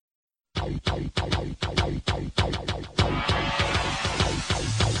Welcome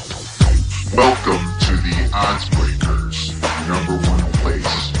to the Odds Breakers, number one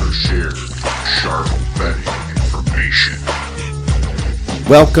place for shared, sharp betting information.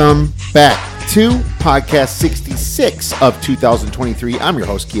 Welcome back to podcast 66 of 2023. I'm your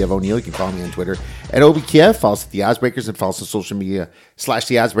host, Kiev O'Neill. You can follow me on Twitter at OBKiev. Follow us at The Odds Breakers and follow us on social media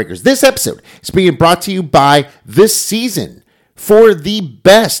 /The Odds Breakers. This episode is being brought to you by This Season for the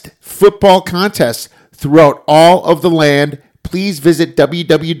best football contests throughout all of the land. Please visit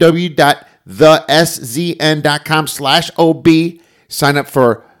www.theszn.com/OB. Sign up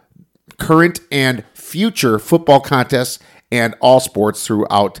for current and future football contests and all sports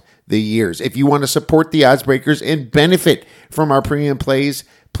throughout the years. If you want to support the Odds Breakers and benefit from our premium plays,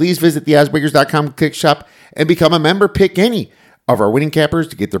 please visit theoddsbreakers.com, click shop, and become a member. Pick any of our winning cappers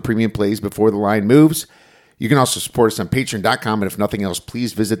to get their premium plays before the line moves. You can also support us on patreon.com, and if nothing else,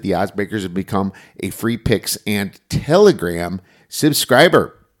 please visit the Odds Breakers and become a free picks and Telegram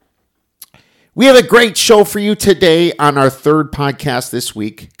subscriber. We have a great show for you today on our third podcast this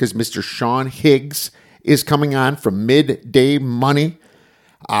week because Mr. Sean Higgs is coming on from Midday Money.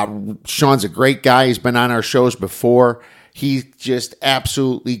 Sean's a great guy. He's been on our shows before. He just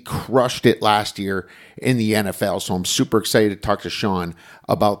absolutely crushed it last year in the NFL. So I'm super excited to talk to Sean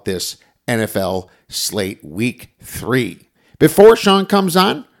about this NFL slate week 3. Before Sean comes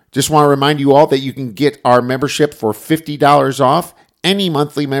on, just want to remind you all that you can get our membership for $50 off any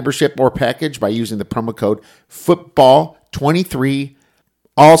monthly membership or package by using the promo code FOOTBALL23.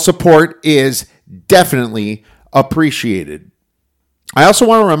 All support is definitely appreciated. I also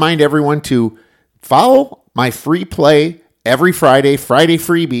want to remind everyone to follow my free play every Friday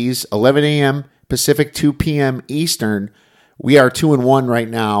freebies, 11 a.m. Pacific, 2 p.m. Eastern. We are 2-1 right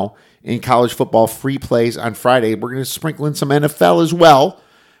now in college football free plays on Friday. We're going to sprinkle in some NFL as well.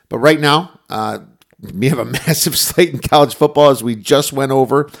 But right now, we have a massive slate in college football as we just went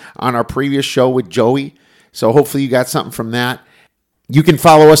over on our previous show with Joey. So hopefully you got something from that. You can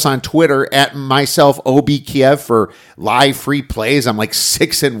follow us on Twitter at myself, OBKiev, for live free plays. I'm like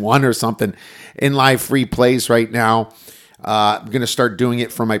 6-1 or something in live free plays right now. I'm going to start doing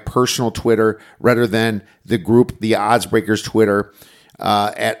it from my personal Twitter rather than the group, the Odds Breakers Twitter,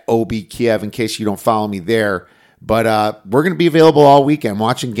 at OBKiev, in case you don't follow me there. But we're going to be available all weekend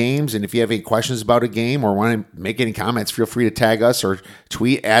watching games. And if you have any questions about a game or want to make any comments, feel free to tag us or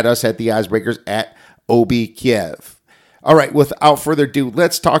tweet at us at the Odds Breakers at OBKiev. All right, without further ado,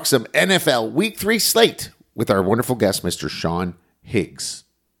 let's talk some NFL Week 3 slate with our wonderful guest, Mr. Sean Higgs.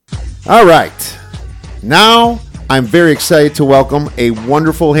 All right, now I'm very excited to welcome a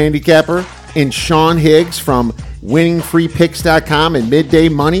wonderful handicapper in Sean Higgs from winningfreepicks.com and Midday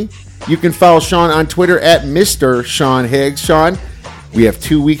Money. You can follow Sean on Twitter at Mr. Sean Higgs. Sean, we have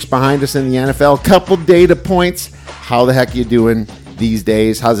 2 weeks behind us in the NFL. Couple data points. How the heck are you doing these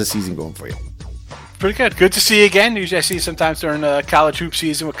days? How's the season going for you? Pretty good. Good to see you again. Usually I see you sometimes during the college hoop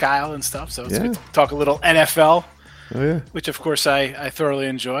season with Kyle and stuff. So it's good to talk a little NFL, which of course I thoroughly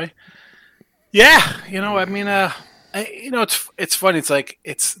enjoy. Yeah, it's funny. It's like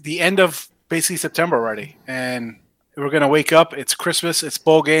it's the end of basically September already, and we're going to wake up. It's Christmas. It's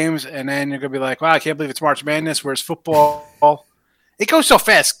bowl games, and then you're going to be like, wow, I can't believe it's March Madness. Where's football? It goes so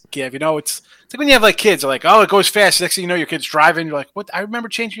fast, Kev. It's like when you have like kids, they're like, oh, it goes fast. Next thing you know, your kid's driving. You're like, what? I remember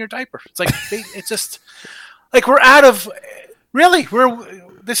changing your diaper. It's like it's just like we're out of really.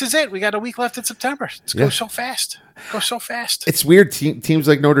 This is it. We got a week left in September. It goes so fast. It's weird. Teams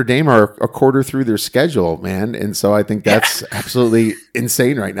like Notre Dame are a quarter through their schedule, man, and so I think that's absolutely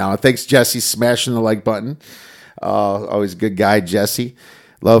insane right now. Thanks, Jesse, smashing the like button. Always a good guy, Jesse.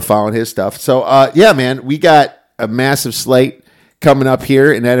 Love following his stuff. So, man, we got a massive slate coming up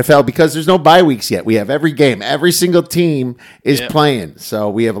here in NFL because there's no bye weeks yet. We have every game. Every single team is playing. So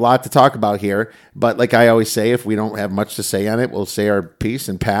we have a lot to talk about here. But like I always say, if we don't have much to say on it, we'll say our piece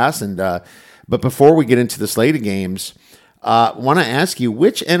and pass. And but before we get into the slate of games, want to ask you,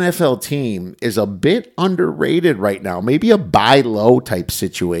 which NFL team is a bit underrated right now? Maybe a buy low type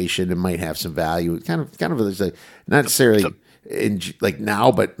situation and might have some value. Kind of not necessarily like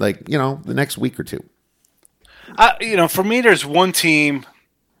now, but like, the next week or two. For me, there's one team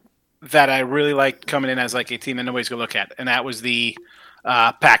that I really like coming in as like a team that nobody's going to look at, and that was the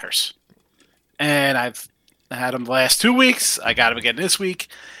Packers. And I've had them the last 2 weeks. I got them again this week.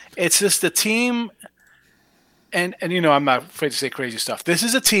 It's just the team, and I'm not afraid to say crazy stuff. This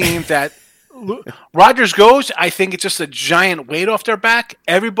is a team that Rodgers goes, I think it's just a giant weight off their back.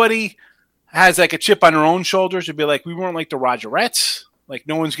 Everybody has like a chip on their own shoulders. It'd be like, we weren't like the Rogerettes. Like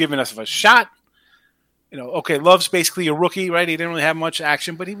no one's giving us a shot. okay, Love's basically a rookie, right? He didn't really have much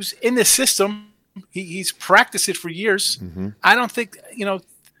action, but he was in the system. He's practiced it for years. Mm-hmm. I don't think,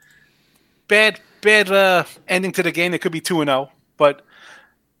 bad ending to the game. They could be 2-0, but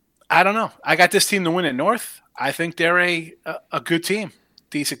I don't know. I got this team to win at North. I think they're a good team.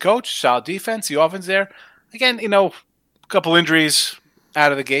 Decent coach, solid defense, the offense there. Again, a couple injuries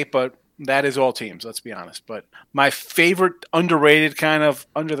out of the gate, but that is all teams, let's be honest. But my favorite underrated kind of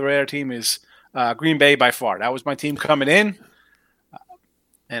under-the-radar team is Green Bay by far. That was my team coming in,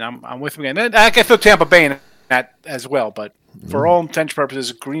 and I'm with them again. I can throw Tampa Bay in that as well, but for all intents and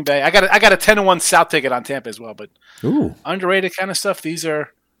purposes, Green Bay. I got a 10-1 South ticket on Tampa as well, but underrated kind of stuff. These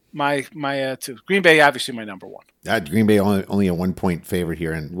are my two. Green Bay, obviously, my number one. Green Bay only a 1-point favorite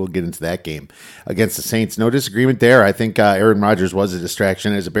here, and we'll get into that game against the Saints. No disagreement there. I think Aaron Rodgers was a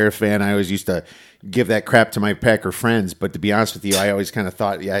distraction. As a Bears fan, I always used to give that crap to my Packer friends, but to be honest with you, I always kind of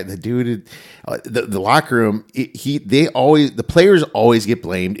thought, the dude, the locker room, the players always get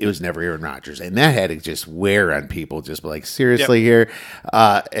blamed. It was never Aaron Rodgers, and that had to just wear on people. Just like, seriously here,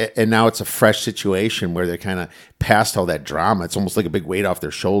 and now it's a fresh situation where they're kind of past all that drama. It's almost like a big weight off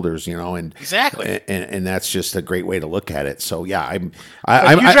their shoulders, and exactly, and that's just a great way to look at it. So yeah, if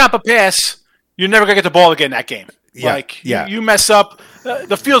you drop a pass, you're never gonna get the ball again in that game. You mess up,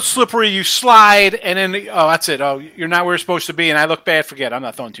 the field's slippery, you slide, and then that's it. Oh, you're not where you're supposed to be, and I look bad. Forget, I'm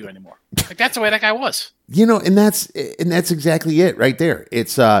not throwing to you anymore. Like that's the way that guy was. And that's exactly it right there.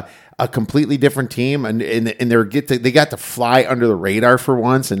 It's a completely different team, and they got to fly under the radar for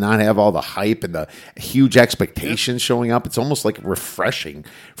once and not have all the hype and the huge expectations showing up. It's almost like refreshing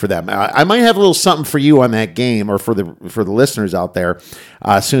for them. I might have a little something for you on that game, or for the listeners out there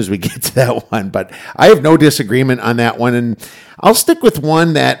as soon as we get to that one. But I have no disagreement on that one, and I'll stick with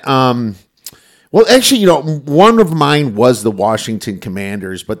one that. Well, actually, one of mine was the Washington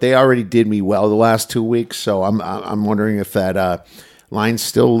Commanders, but they already did me well the last 2 weeks, so I'm wondering if that line's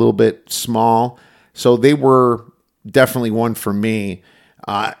still a little bit small. So they were definitely one for me.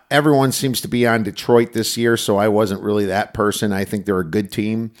 Everyone seems to be on Detroit this year, so I wasn't really that person. I think they're a good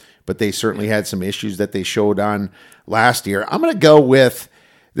team, but they certainly had some issues that they showed on last year. I'm going to go with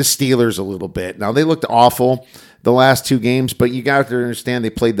the Steelers a little bit. Now, they looked awful the last two games, but you got to understand they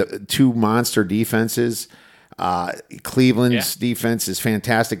played the two monster defenses. Cleveland's defense is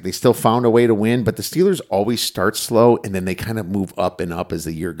fantastic. They still found a way to win, but the Steelers always start slow, and then they kind of move up and up as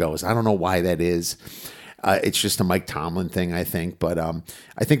the year goes. I don't know why that is. It's just a Mike Tomlin thing, I think. But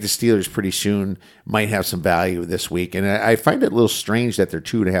I think the Steelers pretty soon might have some value this week. And I find it a little strange that they're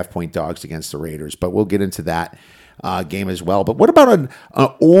 2.5-point dogs against the Raiders, but we'll get into that game as well. But what about an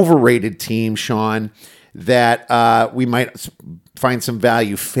overrated team, Sean, that we might find some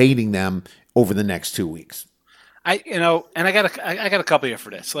value fading them over the next 2 weeks? I got a couple here for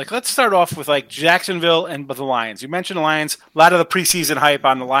this. Like, let's start off with like Jacksonville and the Lions. You mentioned the Lions. A lot of the preseason hype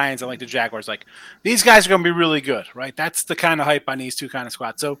on the Lions and like the Jaguars. Like, these guys are going to be really good, right? That's the kind of hype on these two kind of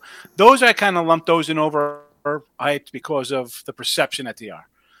squads. So those I kind of lump those in over hyped because of the perception that they are.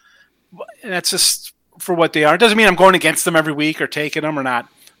 And that's just for what they are. It doesn't mean I'm going against them every week or taking them or not.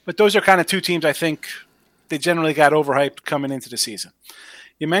 But those are kind of two teams I think they generally got overhyped coming into the season.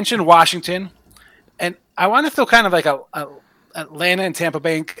 You mentioned Washington. And I want to throw kind of like a Atlanta and Tampa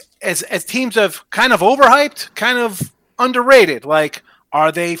Bay as teams of kind of overhyped, kind of underrated. Like,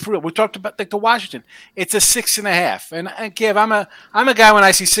 are they for real? We talked about like the Washington. It's a 6.5, and Kev, I'm a guy when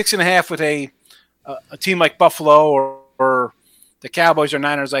I see 6.5 with a team like Buffalo or the Cowboys or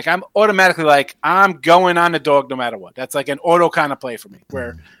Niners. Like, I'm automatically like I'm going on the dog no matter what. That's like an auto kind of play for me.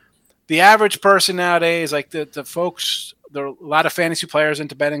 Where the average person nowadays, like the folks, there are a lot of fantasy players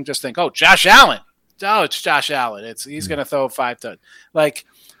into betting, just think, oh, Josh Allen. Oh, it's Josh Allen. He's going to throw 5 touchdowns. Like,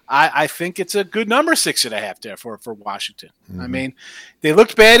 I think it's a good number, 6.5 there for Washington. Mm-hmm. I mean, they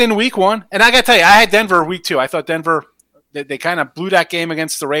looked bad in week 1. And I got to tell you, I had Denver week 2. I thought Denver, they kind of blew that game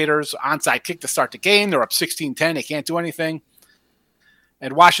against the Raiders. Onside kick to start the game. They're up 16-10. They can't do anything.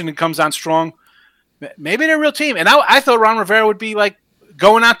 And Washington comes on strong. Maybe they're a real team. And I thought Ron Rivera would be, like,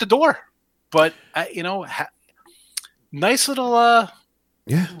 going out the door. But, nice little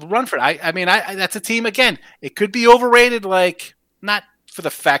run for it. I mean, that's a team, again, it could be overrated, like, not for the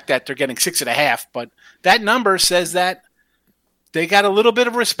fact that they're getting 6.5, but that number says that they got a little bit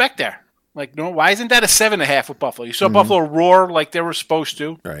of respect there. Like, no, why isn't that a 7.5 with Buffalo? You saw Buffalo roar like they were supposed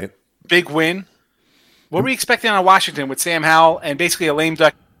to. Right. Big win. What were we expecting on Washington with Sam Howell and basically a lame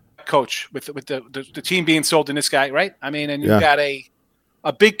duck coach with the team being sold to this guy, right? I mean, and you've got a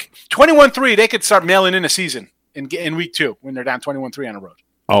big 21-3. They could start mailing in a season in week 2 when they're down 21-3 on the road.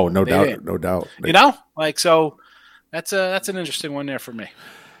 Oh, no doubt. No doubt. Like, so that's an interesting one there for me.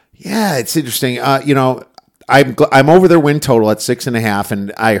 Yeah, it's interesting. I'm over their win total at 6.5,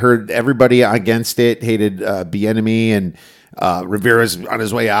 and I heard everybody against it hated Bieniemy and Rivera's on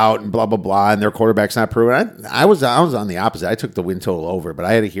his way out and blah blah blah, and their quarterback's not proven. I was on the opposite. I took the win total over, but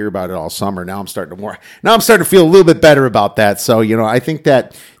I had to hear about it all summer. Now I'm starting to feel a little bit better about that. So I think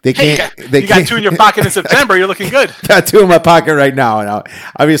that they can't. You got two in your pocket in September. You're looking good. Got two in my pocket right now, and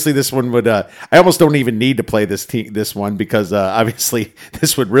obviously this one would. I almost don't even need to play this one because obviously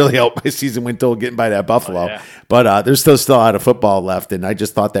this would really help my season win total getting by that Buffalo. Oh, yeah. But there's still a lot of football left, and I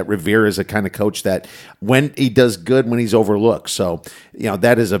just thought that Rivera is a kind of coach that when he does good, when he's overlooked. So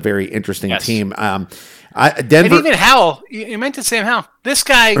that is a very interesting team. Denver, and even Howell. You mentioned Sam Howell. This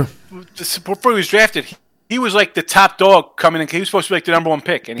guy before he was drafted, he was like the top dog coming in. He was supposed to be like the number one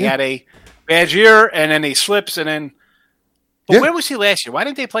pick, and he had a bad year, and then he slips, and then. But where was he last year? Why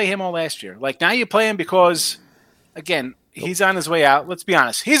didn't they play him all last year? Like now you play him because, again, he's on his way out. Let's be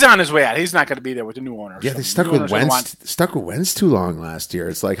honest. He's on his way out. He's not going to be there with the new owner. Yeah, they stuck with Wentz too long last year.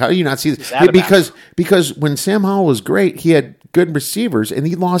 It's like, how do you not see this? Because when Sam Howell was great, he had good receivers, and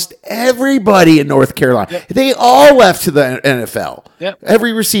he lost everybody in North Carolina. Yep. They all left to the NFL. Yep.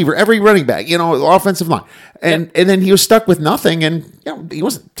 Every receiver, every running back, offensive line. And then he was stuck with nothing, and he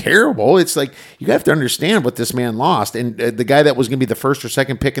wasn't terrible. It's like you have to understand what this man lost. And the guy that was going to be the first or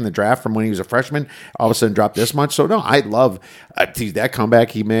second pick in the draft from when he was a freshman all of a sudden dropped this much. So, no, I love that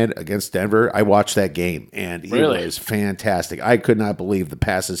comeback he made against Denver. I watched that game, and he was fantastic. I could not believe the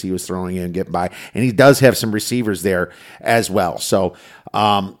passes he was throwing in, getting by. And he does have some receivers there as well. So,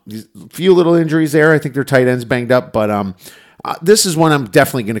 a few little injuries there. I think their tight end's banged up, but this is one I'm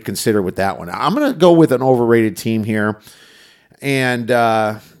definitely going to consider with that one. I'm going to go with an overrated team here. And,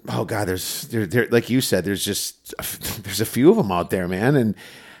 there's like you said, there's a few of them out there, man. And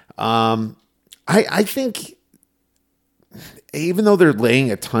I think even though they're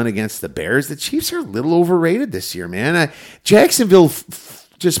laying a ton against the Bears, the Chiefs are a little overrated this year, man. Jacksonville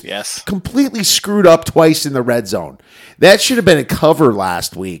completely screwed up twice in the red zone. That should have been a cover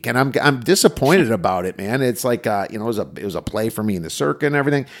last week, and I'm disappointed about it, man. It's like it was a play for me in the circuit and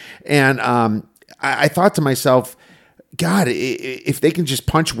everything, and I thought to myself, God, if they can just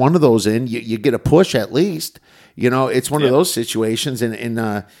punch one of those in, you get a push at least. It's one of those situations,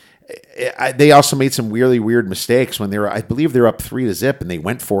 and they also made some really weird mistakes when I believe they were up 3-0, and they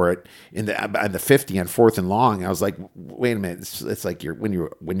went for it on the 50 on 4th and long. I was like, wait a minute, it's like when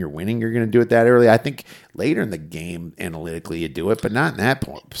you're winning, you're going to do it that early. I think later in the game, analytically, you do it, but not in that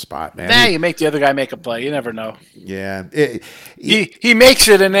spot, man. Nah, you make the other guy make a play. You never know. Yeah, he makes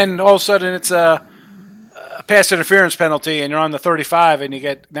it, and then all of a sudden it's a pass interference penalty, and you're on the 35, and you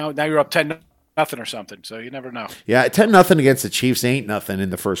get now you're up 10-0 or something, so you never know. Yeah, 10-0 against the Chiefs ain't nothing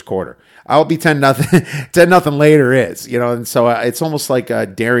in the first quarter. I'll be 10-0. 10-0 later is, and so it's almost like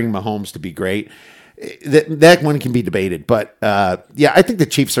daring Mahomes to be great. That one can be debated, but I think the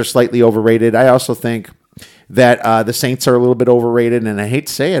Chiefs are slightly overrated. I also think that the Saints are a little bit overrated, and I hate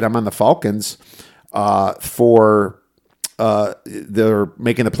to say it, I'm on the Falcons for. They're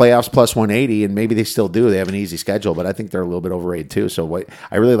making the playoffs plus 180, and maybe they still do. They have an easy schedule, but I think they're a little bit overrated too. So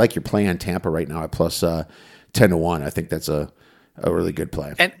I really like your play on Tampa right now at plus 10-1. I think that's a really good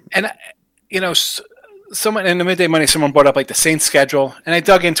play. And someone in the midday money, someone brought up like the Saints schedule, and I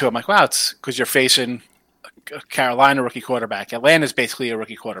dug into it. I'm like, wow, it's because you're facing Carolina rookie quarterback. Atlanta's basically a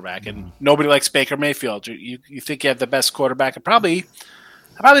rookie quarterback, and nobody likes Baker Mayfield. You think you have the best quarterback and probably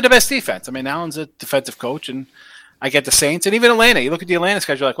the best defense. I mean, Allen's a defensive coach, and I get the Saints, and even Atlanta. You look at the Atlanta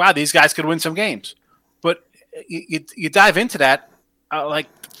schedule, like, wow, these guys could win some games. But you dive into that, like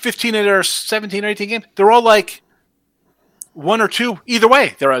 15 of their 17 or 18 games, they're all like 1 or 2 either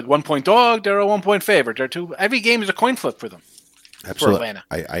way. They're a 1-point dog. They're a 1-point favorite. Every game is a coin flip for them. Absolutely, for Atlanta.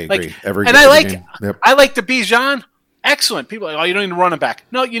 I agree. I like the Bijan. Excellent. People are like, oh, you don't need a running back.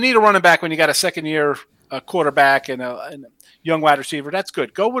 No, you need a running back when you got a second-year quarterback and a young wide receiver. That's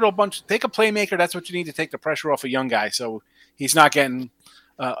good. Go with take a playmaker. That's what you need to take the pressure off a young guy, so he's not getting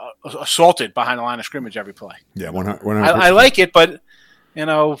assaulted behind the line of scrimmage every play. Yeah, 100%. I like it, but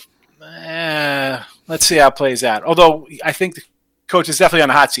let's see how it plays out. Although I think the coach is definitely on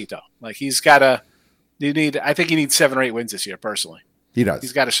the hot seat, though. Like he's got to. I think he needs 7 or 8 wins this year. Personally, he does.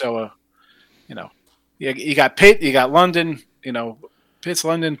 He's got to show you got Pitt, you got London, Pitt's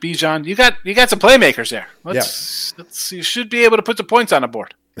London, Bijan. You got some playmakers there. You should be able to put the points on the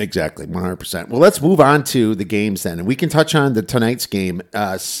board. Exactly, 100%. Well, let's move on to the games then. And we can touch on tonight's game.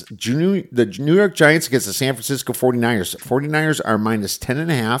 The New York Giants against the San Francisco 49ers. 49ers are minus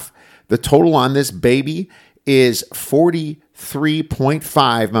 10.5. The total on this baby is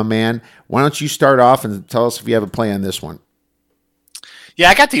 43.5, my man. Why don't you start off and tell us if you have a play on this one? Yeah,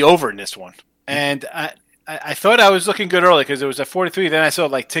 I got the over in this one, and I thought I was looking good early because it was at 43. Then I saw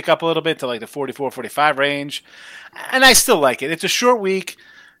it like tick up a little bit to like the 44, 45 range, and I still like it. It's a short week.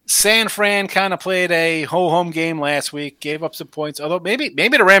 San Fran kind of played a home game last week, gave up some points. Although maybe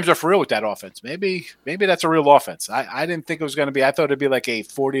the Rams are for real with that offense. Maybe that's a real offense. I didn't think it was going to be. I thought it'd be like a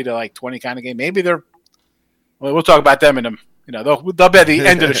 40 to like 20 kind of game. Maybe they're. Well, we'll talk about them in they'll be at the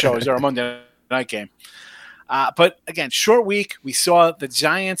end of the show. Is there a Monday night game? But again, short week. We saw the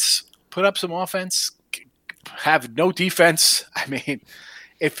Giants put up some offense, have no defense. I mean,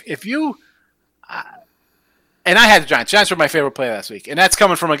 if you and I had the Giants. Giants were my favorite play last week, and that's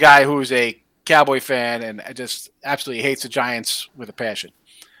coming from a guy who's a Cowboy fan and just absolutely hates the Giants with a passion.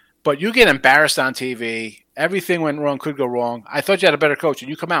 But you get embarrassed on TV. Everything went wrong, could go wrong. I thought you had a better coach, and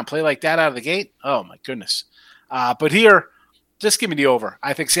you come out and play like that out of the gate. Oh my goodness! But here, just give me the over.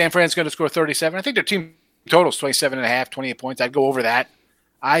 I think San Fran's going to score 37. I think their team total is 27.5, 28 points. I'd go over that.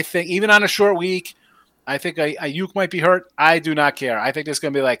 I think even on a short week, I think Ayuk might be hurt. I do not care. I think it's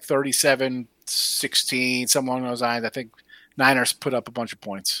going to be like 37-16, something along those lines. I think Niners put up a bunch of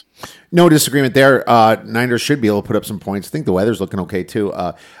points. No disagreement there. Niners should be able to put up some points. I think the weather's looking okay, too.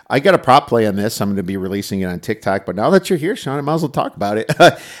 I got a prop play on this. I'm going to be releasing it on TikTok. But now that you're here, Sean, I might as well talk about it.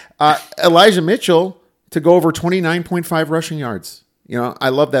 Elijah Mitchell to go over 29.5 rushing yards. I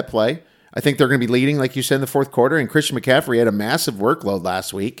love that play. I think they're going to be leading, like you said, in the fourth quarter. And Christian McCaffrey had a massive workload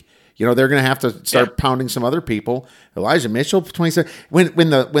last week. They're going to have to start pounding some other people. Elijah Mitchell, 27. When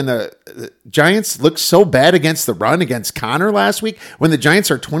the Giants looked so bad against the run against Connor last week, when the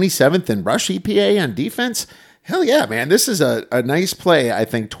Giants are 27th in rush EPA on defense, hell yeah, man. This is a nice play, I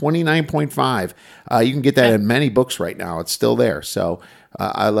think, 29.5. You can get that in many books right now. It's still there. So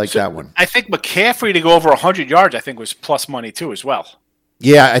I like that one. I think McCaffrey to go over 100 yards, I think, was plus money too as well.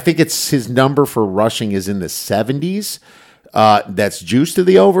 Yeah, I think it's his number for rushing is in the 70s. That's juiced to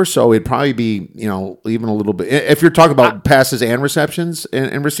the over, so it'd probably be even a little bit. If you're talking about passes and receptions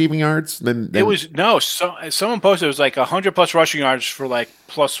and receiving yards, then it was no. So someone posted it was like 100 plus rushing yards for like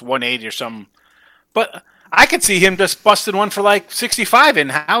plus 180 or something. But I could see him just busting one for like 65,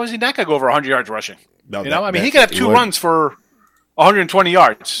 and how is he not going to go over 100 yards rushing? No, he could have two runs for 120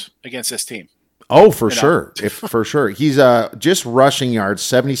 yards against this team. Oh, for sure. For sure. He's just rushing yards,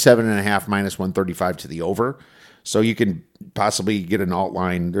 77.5 minus 135 to the over. So you can possibly get an alt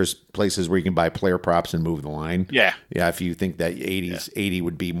line. There's places where you can buy player props and move the line. Yeah. Yeah, if you think that 80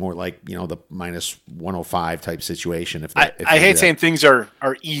 would be more like, the minus 105 type situation. If I hate saying things are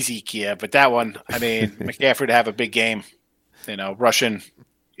easy, Kia, but that one, I mean, McCaffrey to have a big game, rushing,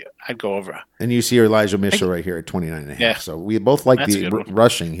 I'd go over. And you see Elijah Mitchell right here at 29.5. Yeah. So we both like the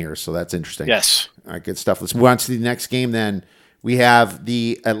rushing here, so that's interesting. Yes. All right, good stuff. Let's move on to the next game then. We have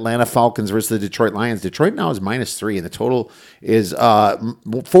the Atlanta Falcons versus the Detroit Lions. Detroit now is -3, and the total is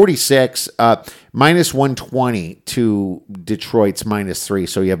 46, minus 120 to Detroit's -3.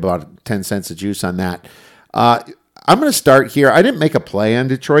 So you have about 10 cents of juice on that. I'm going to start here. I didn't make a play on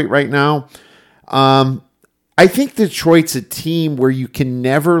Detroit right now. I think Detroit's a team where you can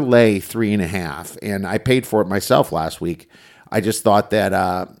never lay 3.5, and I paid for it myself last week. I just thought that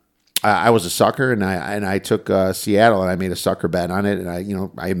I was a sucker, and I took Seattle, and I made a sucker bet on it, and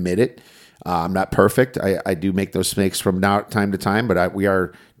I admit it. I'm not perfect. I do make those mistakes from time to time, but we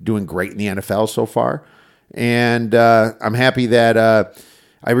are doing great in the NFL so far, and I'm happy that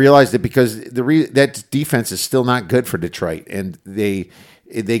I realized it because that defense is still not good for Detroit, and they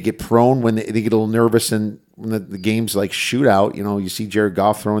get prone when they get a little nervous and when the game's like shootout. You see Jared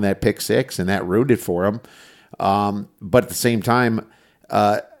Goff throwing that pick six, and that ruined it for him. But at the same time,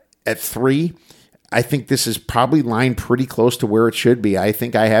 at 3, I think this is probably lined pretty close to where it should be. I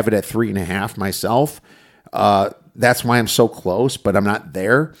think I have it at 3.5 myself. That's why I'm so close, but I'm not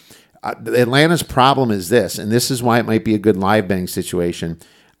there. Atlanta's problem is this, and this is why it might be a good live betting situation.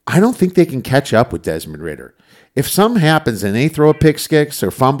 I don't think they can catch up with Desmond Ridder. If something happens and they throw a pick six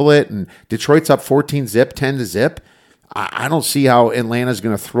or fumble it and Detroit's up 14-zip, 10-zip, I don't see how Atlanta's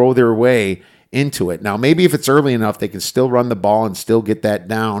going to throw their way into it. Now, maybe if it's early enough, they can still run the ball and still get that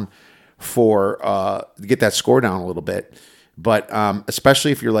down get that score down a little bit. But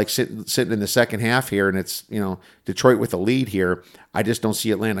especially if you're like sitting in the second half here and it's, Detroit with a lead here, I just don't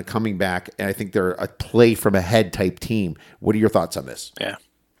see Atlanta coming back. And I think they're a play from ahead type team. What are your thoughts on this? Yeah.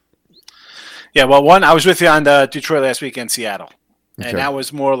 Yeah, well, I was with you on Detroit last week in Seattle. And Okay. that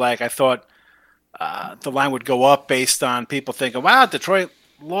was more like I thought the line would go up based on people thinking, wow, Detroit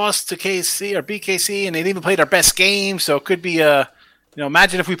lost to KC or BKC and they didn't even play their best game. So it could be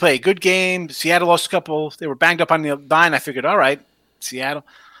imagine if we play a good game. Seattle lost a couple. They were banged up on the line. I figured, all right,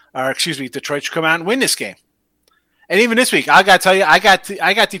 Detroit should come out and win this game. And even this week, I got to tell you, I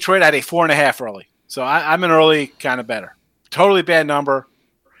got Detroit at a 4.5 early. So I'm an early kind of better. Totally bad number.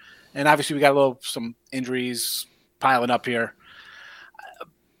 And obviously we got some injuries piling up here.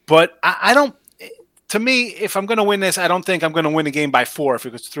 But I don't, to me, if I'm going to win this, I don't think I'm going to win the game by 4 if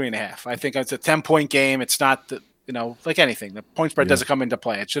it goes 3.5. I think it's a 10-point game. It's not, like anything. The point spread doesn't come into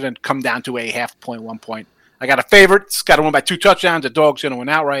play. It shouldn't come down to a half point, 1 point. I got a favorite. It's got to win by 2 touchdowns. The dog's going to win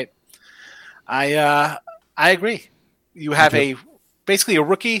outright. I agree. You have basically a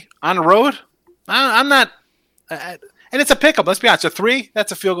rookie on the road. I'm not, and it's a pick-up. Let's be honest. A 3,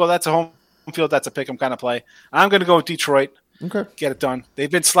 that's a field goal. That's a home field. That's a pick-em kind of play. I'm going to go with Detroit. Okay. Get it done.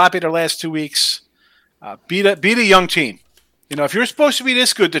 They've been sloppy their last 2 weeks. Beat a young team. If you're supposed to be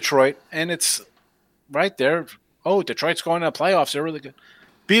this good, Detroit, and it's right there. Oh, Detroit's going to the playoffs. They're really good.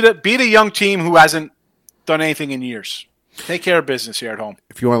 Beat a young team who hasn't done anything in years. Take care of business here at home.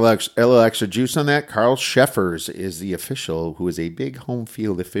 If you want a little extra juice on that, Carl Sheffers is the official who is a big home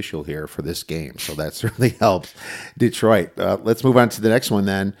field official here for this game. So that certainly helps Detroit. Let's move on to the next one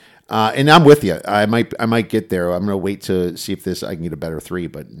then. And I'm with you. I might get there. I'm going to wait to see if I can get a better 3.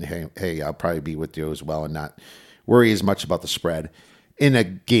 But hey, I'll probably be with you as well and not worry as much about the spread in a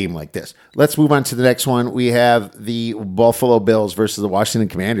game like this. Let's move on to the next one. We have the Buffalo Bills versus the Washington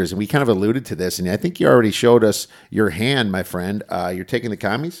Commanders. And we kind of alluded to this. And I think you already showed us your hand, my friend. You're taking the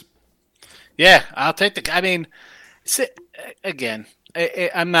commies? Yeah, I'll take again,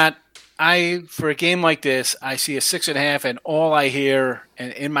 I'm not. For a game like this, I see a 6.5, and all I hear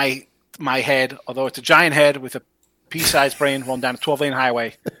and in my head, although it's a giant head with a pea-sized brain rolling down a 12-lane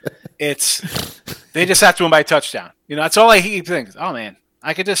highway, they just have to win by a touchdown. That's all I hear. Things. Oh man,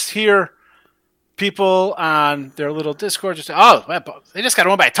 I could just hear people on their little Discord just say, "Oh, they just got to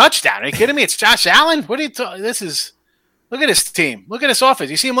win by a touchdown." Are you kidding me? It's Josh Allen. What are you? Look at this team. Look at this offense.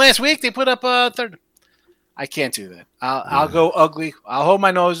 You see them last week? They put up a third. I can't do that. I'll go ugly. I'll hold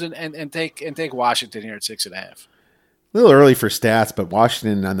my nose and take Washington here at 6.5. A little early for stats, but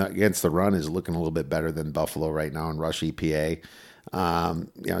Washington against the run is looking a little bit better than Buffalo right now in rush EPA.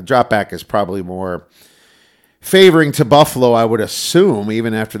 Drop back is probably more favoring to Buffalo, I would assume,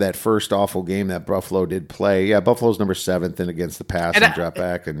 even after that first awful game that Buffalo did play. Yeah, Buffalo's number 7th and against the pass and drop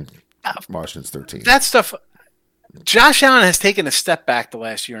back, and Washington's 13th. That stuff. Josh Allen has taken a step back the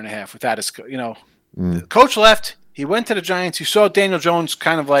last year and a half without his, the coach left. He went to the Giants. You saw Daniel Jones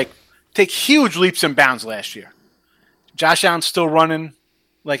kind of take huge leaps and bounds last year. Josh Allen's still running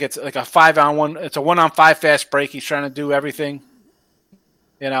like it's like a 5-on-1. It's a 1-on-5 fast break. He's trying to do everything.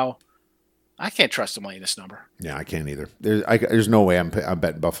 I can't trust the money in this number. Yeah, I can't either. There's no way I'm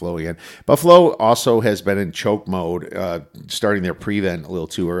betting Buffalo again. Buffalo also has been in choke mode, starting their prevent a little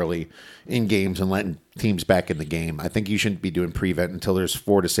too early in games and letting teams back in the game. I think you shouldn't be doing prevent until there's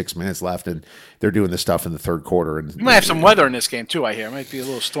 4 to 6 minutes left, and they're doing the stuff in the third quarter. And you might have some weather in this game too. I hear it might be a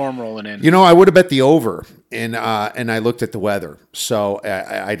little storm rolling in. I would have bet the over, and I looked at the weather, so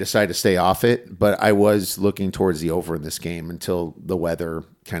I decided to stay off it. But I was looking towards the over in this game until the weather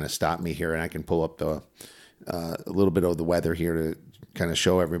kind of stopped me here, and I can pull up a little bit of the weather here to kind of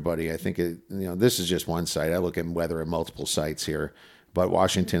show everybody. I think this is just one site. I look at weather at multiple sites here. But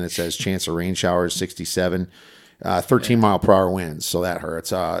Washington, it says chance of rain showers, 67, 13 mile per hour winds. So that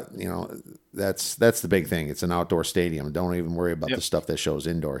hurts. That's the big thing. It's an outdoor stadium. Don't even worry about the stuff that shows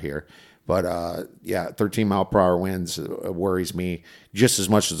indoor here. But 13 mile per hour winds worries me just as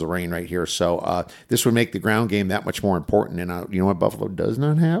much as the rain right here. So this would make the ground game that much more important. And you know what Buffalo does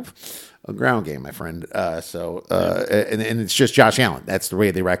not have? A ground game, my friend. And it's just Josh Allen. That's the way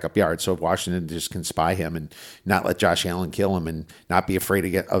they rack up yards. So if Washington just can spy him and not let Josh Allen kill him and not be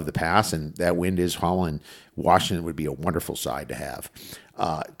afraid of the pass, and that wind is hauling, Washington would be a wonderful side to have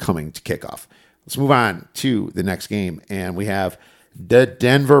coming to kickoff. Let's move on to the next game, and we have the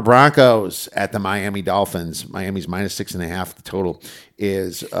Denver Broncos at the Miami Dolphins. Miami's minus 6.5. The total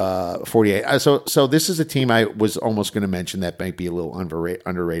is 48. So this is a team I was almost going to mention that might be a little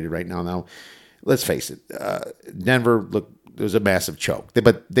underrated right now. Now, let's face it. Denver, look, there was a massive choke,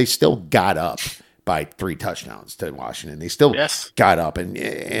 but they still got up by 3 touchdowns to Washington. They still got up, and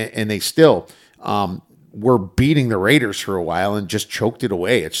they still were beating the Raiders for a while and just choked it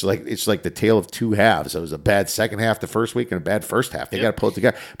away. It's like the tale of two halves. It was a bad second half the first week and a bad first half. They got to pull it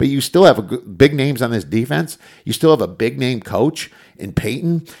together. But you still have big names on this defense. You still have a big name coach in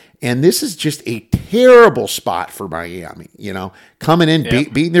Peyton. And this is just a terrible spot for Miami, coming in,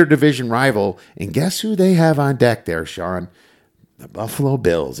 beating their division rival. And guess who they have on deck there, Sean? The Buffalo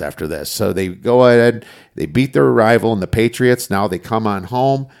Bills after this. So they go ahead, they beat their rival and the Patriots. Now they come on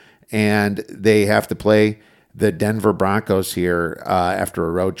home. And they have to play the Denver Broncos here after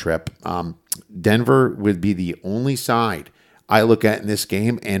a road trip. Denver would be the only side I look at in this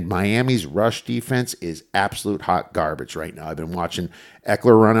game, and Miami's rush defense is absolute hot garbage right now. I've been watching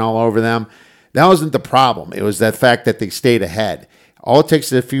Eckler run all over them. That wasn't the problem. It was that fact that they stayed ahead. All it takes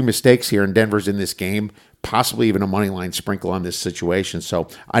is a few mistakes here, and Denver's in this game, possibly even a money line sprinkle on this situation. So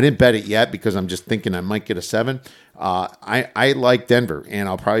I didn't bet it yet because I'm just thinking I might get a 7. I like Denver, and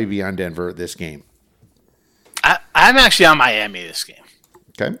I'll probably be on Denver this game. I'm actually on Miami this game.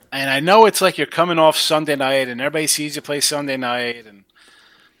 Okay. And I know it's like you're coming off Sunday night, and everybody sees you play Sunday night, and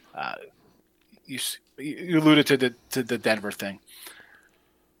you alluded to the Denver thing.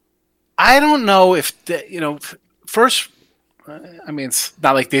 I don't know if first. I mean, it's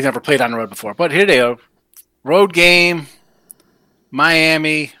not like they've never played on the road before, but here they are, road game,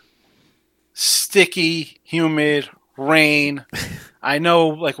 Miami, sticky, humid, rain. I know,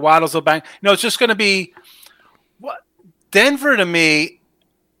 like Waddle's will bang. No, it's just going to be what Denver to me.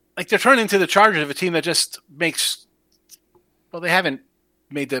 Like they're turning into the Chargers of a team that just makes. Well, they haven't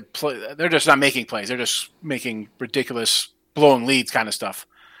made the play. They're just not making plays. They're just making ridiculous blown leads kind of stuff.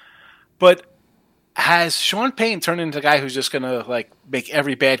 But has Sean Payton turned into a guy who's just going to like make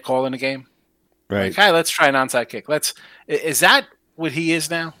every bad call in the game? Right. Like, hey, let's try an onside kick. Is that what he is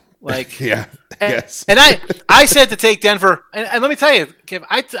now? Like, yeah. Yes. And I said to take Denver, and let me tell you, Kim,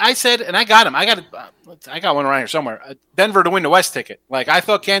 I said, and I got him. I got one around here somewhere. Denver to win the West ticket. Like I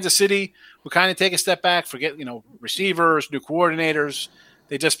thought Kansas City would kind of take a step back, forget receivers, new coordinators.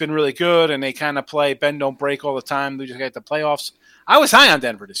 They've just been really good, and they kind of play bend don't break all the time. They just get the playoffs. I was high on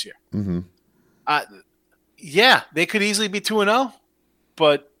Denver this year. Mm-hmm. Yeah, they could easily be 2-0,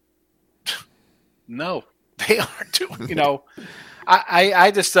 but no, they aren't 2.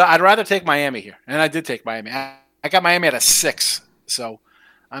 I just I'd rather take Miami here, and I did take Miami. I got Miami at a 6. So,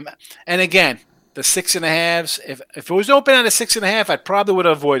 and again, the 6.5s. If it was open at a 6.5, I probably would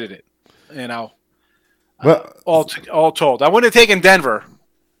have avoided it. Well, all told, I wouldn't have taken Denver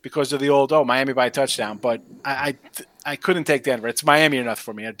because of the old Miami by a touchdown, but I couldn't take Denver. It's Miami enough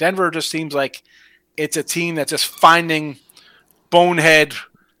for me. Denver just seems like it's a team that's just finding bonehead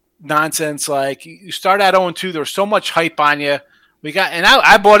nonsense. Like you start at 0-2, there's so much hype on you.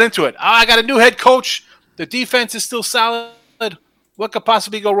 I bought into it. I got a new head coach. The defense is still solid. What could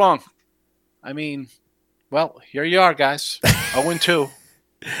possibly go wrong? I mean, well, here you are, guys. 0-2.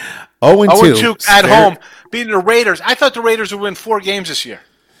 0-2 at home, beating the Raiders. I thought the Raiders would win 4 games this year.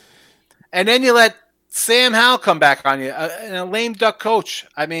 And then you let Sam Howell come back on you, and a lame duck coach.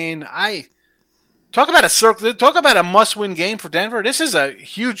 I mean, talk about a must-win game for Denver. This is a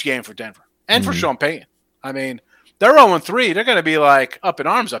huge game for Denver and for Sean Payton. I mean, they're 0-3. They're going to be like up in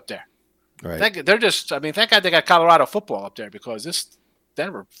arms up there. Right. They're just. I mean, thank God they got Colorado football up there because this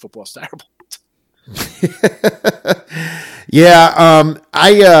Denver football is terrible. Yeah.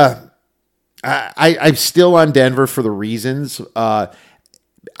 I'm still on Denver for the reasons.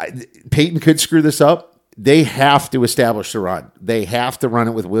 Peyton could screw this up. They have to establish the run. They have to run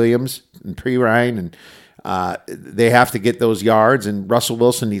it with Williams and Perine, and they have to get those yards. And Russell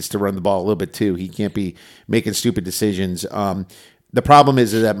Wilson needs to run the ball a little bit too. He can't be making stupid decisions. The problem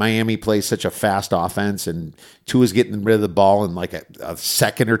is that Miami plays such a fast offense, and Tua's getting rid of the ball in like a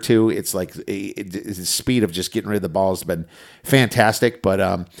second or two. It's like the speed of just getting rid of the ball has been fantastic.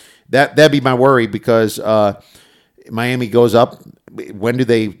 But that'd be my worry because Miami goes up. When do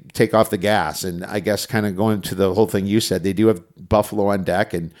they take off the gas? And I guess kind of going to the whole thing you said, they do have Buffalo on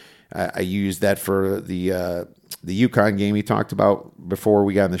deck, and I used that for the UConn game we talked about before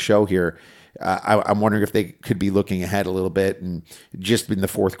we got on the show here. I'm wondering if they could be looking ahead a little bit and just in the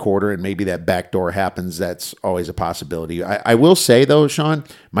fourth quarter, and maybe that backdoor happens. That's always a possibility. I will say, though, Sean,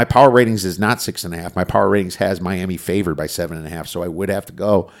 my power ratings is not 6.5. My power ratings has Miami favored by 7.5, so I would have to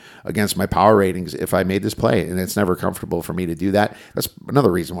go against my power ratings if I made this play, and it's never comfortable for me to do that. That's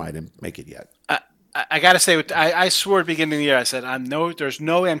another reason why I didn't make it yet. I got to say, I swore at the beginning of the year, I said, there's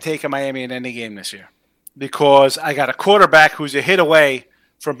no way I'm taking Miami in any game this year because I got a quarterback who's a hit away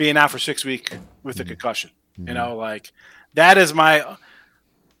from being out for 6 weeks with a concussion. Like that is my.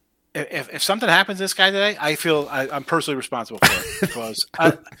 If something happens to this guy today, I feel I'm personally responsible for it because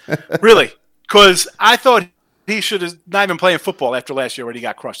because I thought he should have not even playing football after last year when he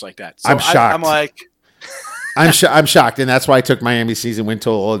got crushed like that. So I'm shocked. I'm like. I'm shocked, and that's why I took Miami season win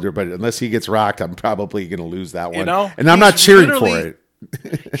total under. But unless he gets rocked, I'm probably going to lose that one. And I'm not cheering for it.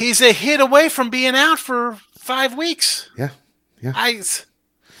 He's a hit away from being out for 5 weeks. Yeah.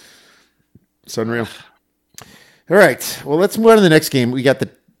 It's unreal. All right. Well, let's move on to the next game. We got the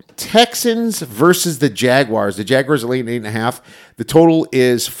Texans versus the Jaguars. The Jaguars are late 8.5. The total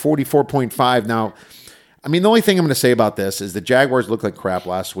is 44.5. Now, I mean, the only thing I'm going to say about this is the Jaguars looked like crap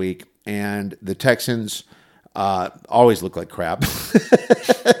last week. and the Texans always look like crap.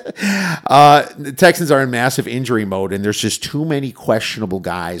 The Texans are in massive injury mode, and there's just too many questionable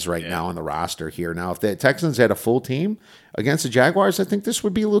guys right now on the roster here. Now, if the Texans had a full team against the Jaguars, I think this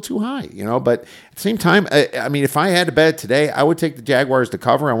would be a little too high, But at the same time, I mean, if I had to bet today, I would take the Jaguars to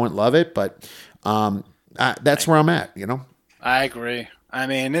cover. I wouldn't love it, but that's where I'm at, I agree. I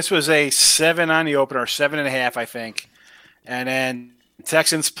mean, this was a 7 on the opener, 7.5, I think. And then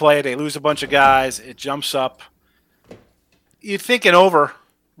Texans play, they lose a bunch of guys, it jumps up. You're thinking over,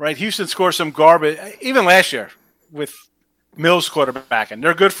 right? Houston scores some garbage, even last year with Mills quarterbacking.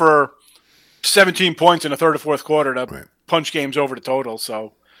 They're good for 17 points in the third or fourth quarter to punch games over the total.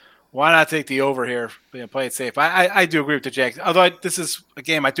 So why not take the over here? Play it safe. I do agree with the Jags. Although this is a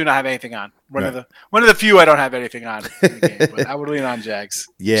game I do not have anything on. One of the few I don't have anything on in the game. But I would lean on Jags.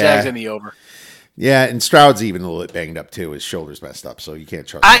 Jags in the over. Yeah, and Stroud's even a little bit banged up too. His shoulder's messed up, so you can't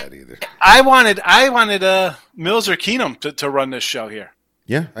trust that either. I wanted Mills or Keenum to run this show here.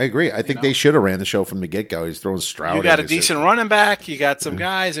 Yeah, I agree. I think they should have ran the show from the get-go. He's throwing Stroud. You got a decent running back. You got some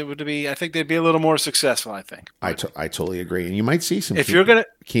guys. It would be. I think they'd be a little more successful. I think. I totally agree. And you might see some. If you're gonna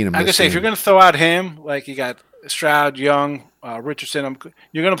Keenum, I'm gonna say if you're gonna throw out him, like you got Stroud, Young, Richardson,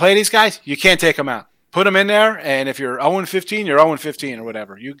 you're gonna play these guys. You can't take them out. Put them in there, and if you're 0-15, you're 0-15 or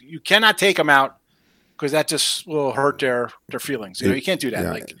whatever. You cannot take them out because that just will hurt their feelings. You can't do that.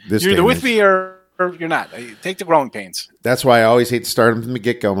 Like you're either with me or you're not. Take the growing pains. That's why I always hate to start them from the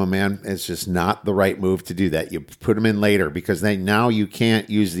get-go, my man. It's just not the right move to do that. You put them in later because now you can't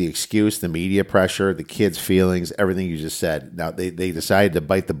use the excuse, the media pressure, the kids' feelings, everything you just said. Now, they decided to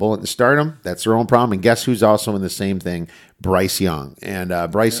bite the bullet and start them. That's their own problem. And guess who's also in the same thing? Bryce Young.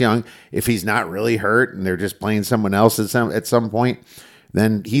 And Bryce Young, if he's not really hurt and they're just playing someone else at some point,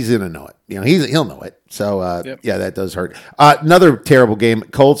 then he's going to know it. He'll know it. So, yeah, that does hurt. Another terrible game,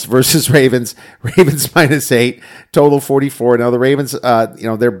 Colts versus Ravens. Ravens -8, total 44. Now, the Ravens,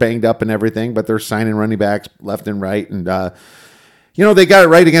 they're banged up and everything, but they're signing running backs left and right. And, they got it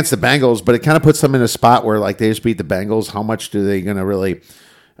right against the Bengals, but it kind of puts them in a spot where, like, they just beat the Bengals. How much do they going to really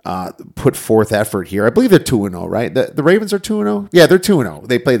put forth effort here? I believe they're 2-0, right? The Ravens are 2-0? Yeah, they're 2-0.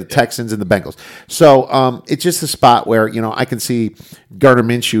 They play the Texans and the Bengals. So it's just a spot where, I can see Gardner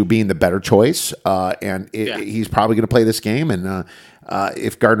Minshew being the better choice, and he's probably going to play this game. And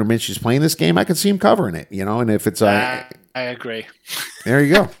if Gardner Minshew's playing this game, I can see him covering it, and if it's... I agree. There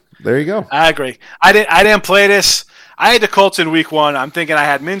you go. There you go. I agree. I didn't play this. I had the Colts in week 1. I'm thinking I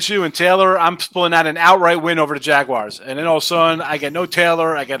had Minshew and Taylor. I'm pulling out an outright win over the Jaguars. And then all of a sudden, I get no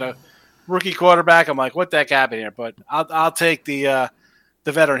Taylor. I get a rookie quarterback. I'm like, what the heck happened here? But I'll take the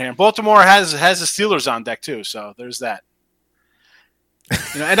veteran here. Baltimore has the Steelers on deck too, so there's that.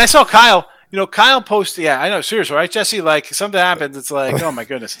 And I saw Kyle. Kyle posted. Yeah, I know. Seriously, right, Jesse? Like something happens. It's like, oh my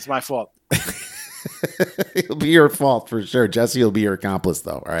goodness, it's my fault. It'll be your fault for sure. Jesse will be your accomplice,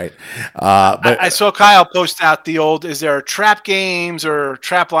 though. All right. But I saw Kyle post out the old, is there trap games or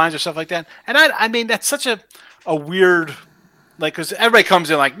trap lines or stuff like that? And I mean, that's such a weird, like, because everybody comes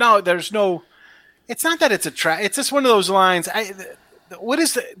in like, no, there's no, it's not that it's a trap. It's just one of those lines.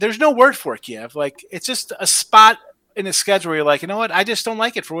 There's no word for it, Kiev. Like, it's just a spot in the schedule where you're like, you know what? I just don't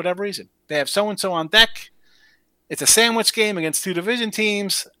like it for whatever reason. They have so-and-so on deck. It's a sandwich game against 2 division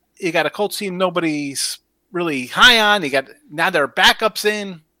teams. You got a Colts team nobody's really high on. Now their backups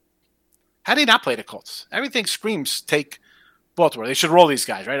in. How do you not play the Colts? Everything screams take Baltimore. They should roll these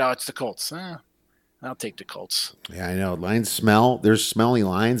guys, right? Oh, it's the Colts. I'll take the Colts. Yeah, I know. Lines smell. There's smelly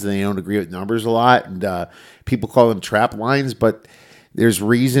lines, and they don't agree with numbers a lot. And people call them trap lines, but there's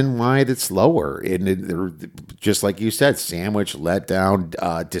reason why it's lower. And they're, just like you said, sandwich,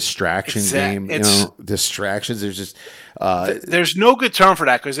 letdown, distraction game. Distractions. There's just there's no good term for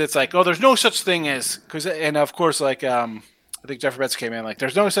that because it's like, oh, there's no such thing as and of course, like I think Jeffrey Betts came in like,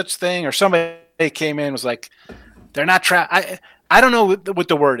 there's no such thing, or somebody came in and was like, they're not trap. I don't know what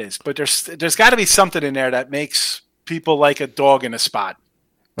the word is, but there's got to be something in there that makes people like a dog in a spot.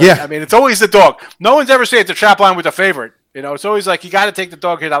 Right? Yeah, I mean, it's always the dog. No one's ever said it's a trap line with a favorite. It's always like you got to take the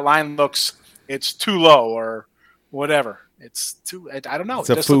dog here. That line it's too low or whatever. It's too. I don't know. It's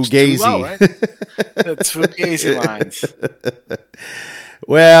a fugazi, low, right? It's fugazi lines.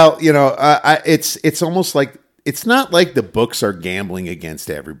 Well, it's almost like it's not like the books are gambling against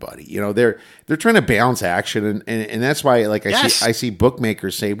everybody. They're trying to balance action, and that's why I see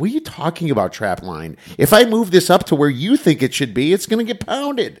bookmakers say, "What are you talking about, trap line? If I move this up to where you think it should be, it's going to get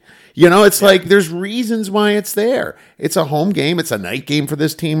pounded." It's like there's reasons why it's there. It's a home game. It's a night game for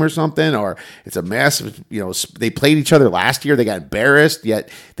this team or something, or it's a massive, they played each other last year. They got embarrassed, yet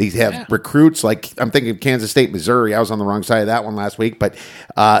they have recruits. Like I'm thinking of Kansas State, Missouri. I was on the wrong side of that one last week, but,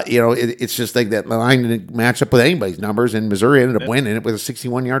 it's just like that line didn't match up with anybody's numbers, and Missouri ended up winning it with a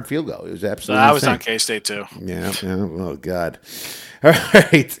 61-yard field goal. It was absolutely I was insane. on K-State, too. Yeah. Oh, God. All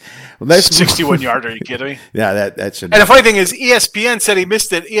right. Well, that's 61-yarder. Are you kidding me? Yeah, that should. And the funny thing is, ESPN said he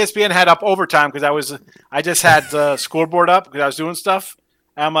missed it. ESPN had up overtime because I just had the scoreboard up because I was doing stuff.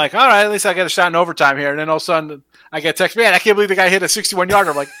 And I'm like, all right, at least I got a shot in overtime here. And then all of a sudden, I get a text, man, I can't believe the guy hit a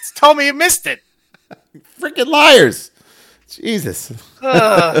 61-yarder. I'm like, tell me you missed it. Freaking liars. Jesus.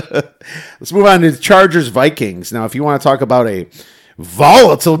 Let's move on to the Chargers-Vikings. Now, if you want to talk about a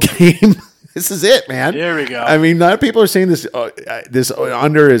volatile game, this is it, man. Here we go. I mean, a lot of people are saying this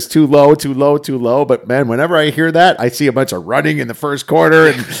under is too low. But, man, whenever I hear that, I see a bunch of running in the first quarter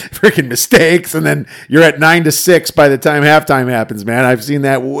and freaking mistakes, and then you're at 9-6 by the time halftime happens, man. I've seen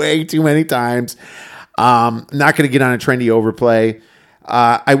that way too many times. Not going to get on a trendy overplay.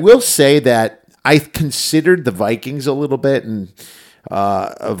 I will say that I considered the Vikings a little bit, and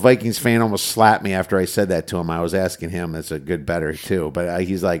a Vikings fan almost slapped me after I said that to him. I was asking him, that's a good better, too. But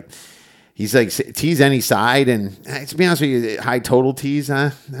he's like, tease any side, and to be honest with you, high total tease.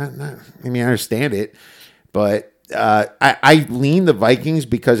 I mean, I understand it, but I lean the Vikings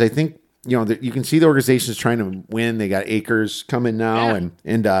because I think you can see the organization's trying to win. They got Akers coming now,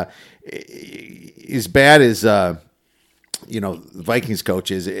 and as bad as the Vikings coach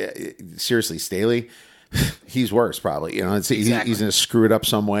is, seriously, Staley, he's worse probably. He's going to screw it up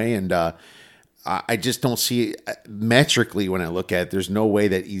some way, and I just don't see metrically when I look at it. There's no way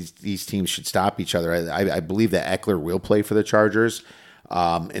that these teams should stop each other. I believe that Eckler will play for the Chargers,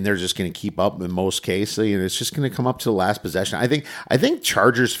 and they're just going to keep up in most cases. It's just going to come up to the last possession. I think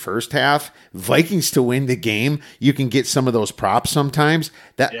Chargers first half, Vikings to win the game. You can get some of those props sometimes.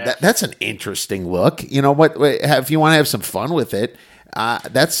 That's an interesting look. You know what? If you want to have some fun with it,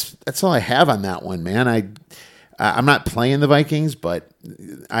 that's all I have on that one, man. I'm not playing the Vikings, but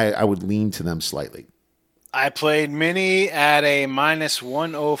I would lean to them slightly. I played mini at a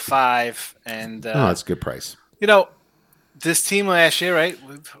 -105, and that's a good price. This team last year, right?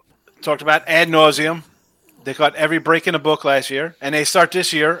 We've talked about ad nauseum. They caught every break in the book last year, and they start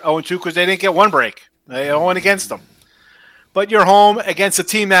this year 0-2 because they didn't get one break. They 0-1 against them. But you're home against a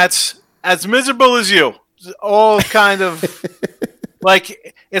team that's as miserable as you. All kind of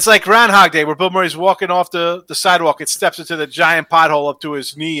like it's like Groundhog Day, where Bill Murray's walking off the sidewalk. It steps into the giant pothole up to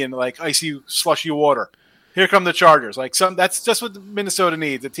his knee in like icy, slushy water. Here come the Chargers. That's just what Minnesota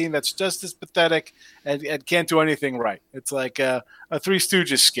needs. A team that's just as pathetic and can't do anything right. It's like a Three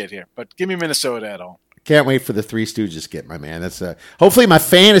Stooges skit here. But give me Minnesota at all. Can't wait for the Three Stooges skit, my man. That's hopefully my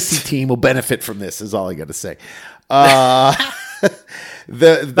fantasy team will benefit from this. Is all I got to say. Now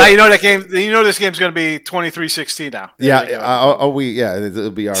you know that game. You know this game's going to be 23-16 now. It'll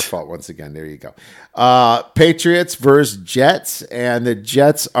be our fault once again. There you go. Patriots versus Jets, and the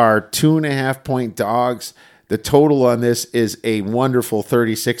Jets are 2.5-point dogs. The total on this is a wonderful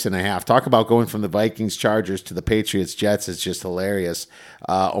 36.5. Talk about going from the Vikings Chargers to the Patriots Jets. It's just hilarious.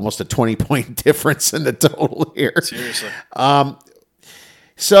 Almost a 20-point difference in the total here. Seriously.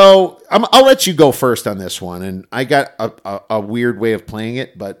 So I'll let you go first on this one. And I got a weird way of playing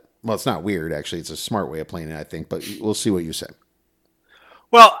it, but, well, it's not weird, actually. It's a smart way of playing it, I think. But we'll see what you say.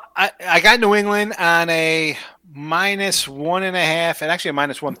 Well, I got New England on a -1.5 and actually a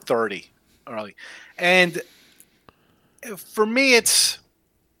 -130 early. And for me, it's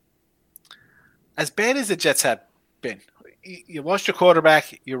as bad as the Jets have been. You lost your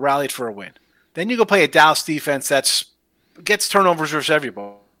quarterback, you rallied for a win. Then you go play a Dallas defense that gets turnovers versus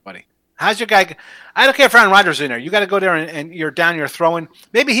everybody. How's your guy? I don't care if Aaron Rodgers is in there. You got to go there and you're down, you're throwing.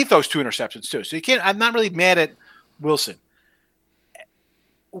 Maybe he throws 2 interceptions too. So you can't. I'm not really mad at Wilson.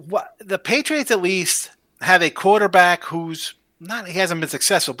 The Patriots at least have a quarterback who's not. He hasn't been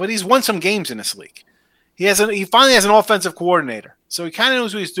successful, but he's won some games in this league. He finally has an offensive coordinator, so he kind of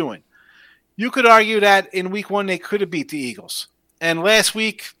knows what he's doing. You could argue that in week 1 they could have beat the Eagles, and last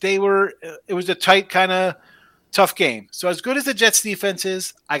week it was a tight kind of tough game. So as good as the Jets defense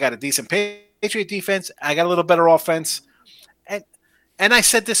is, I got a decent Patriot defense. I got a little better offense, and I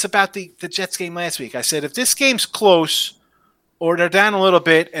said this about the Jets game last week. I said if this game's close or they're down a little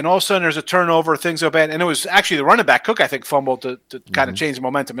bit, and all of a sudden there's a turnover, things go bad, and it was actually the running back Cook I think fumbled to kind of change the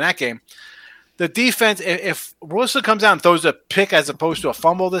momentum in that game. The defense, if Wilson comes out and throws a pick as opposed to a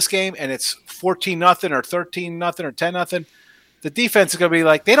fumble this game, and it's 14-0 or 13-0 or 10-0, the defense is going to be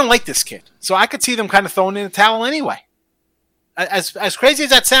like, they don't like this kid. So I could see them kind of throwing in the towel anyway. as crazy as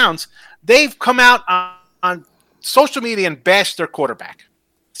that sounds, they've come out on social media and bashed their quarterback.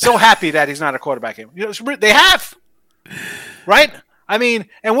 So happy that he's not a quarterback anymore. They have, right? I mean,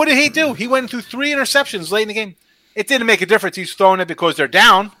 and what did he do? He went through 3 interceptions late in the game. It didn't make a difference. He's throwing it because they're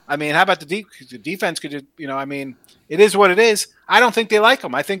down. I mean, how about the defense? Could I mean, it is what it is. I don't think they like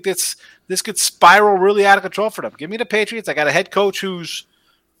him. I think this could spiral really out of control for them. Give me the Patriots. I got a head coach who's,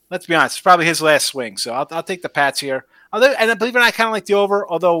 let's be honest, it's probably his last swing. So I'll take the Pats here. And I believe it or not, I kind of like the over,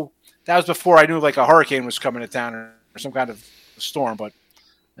 although that was before I knew like a hurricane was coming to town or some kind of storm. But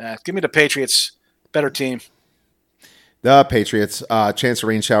give me the Patriots. Better team. The Patriots, chance of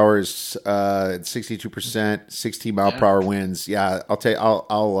rain showers, 62%, 16 mile per hour winds. Yeah,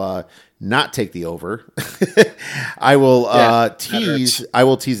 I'll not take the over. I will tease. I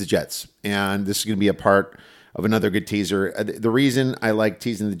will tease the Jets, and this is going to be a part of another good teaser. The reason I like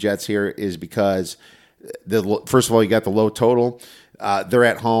teasing the Jets here is because first of all, you got the low total. They're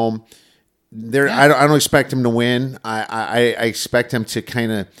at home. I don't expect them to win. I expect them to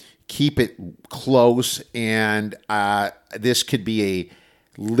kind of keep it close, and this could be a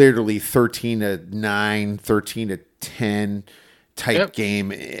literally 13-9, 13-10 type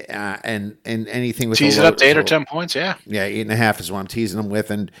game, and anything with tease it up to 8 or 10 points. Yeah, 8.5 is what I'm teasing them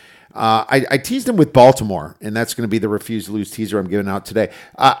with, and I teased them with Baltimore, and that's going to be the refuse to lose teaser I'm giving out today.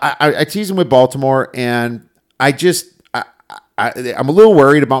 I teased them with Baltimore, and I'm a little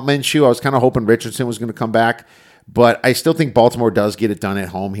worried about Minshew. I was kind of hoping Richardson was going to come back. But I still think Baltimore does get it done at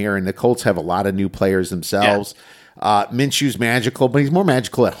home here, and the Colts have a lot of new players themselves. Yeah. Minshew's magical, but he's more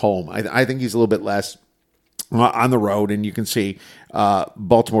magical at home. I think he's a little bit less on the road, and you can see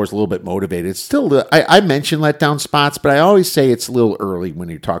Baltimore's a little bit motivated. Still, I mentioned letdown spots, but I always say it's a little early when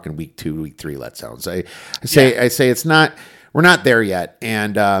you're talking week 2, week 3 letdowns. I say it's not. We're not there yet,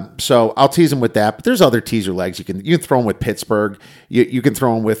 and so I'll tease them with that. But there's other teaser legs you can throw them with Pittsburgh. You can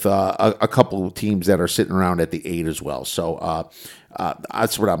throw them with a couple of teams that are sitting around at the 8 as well. So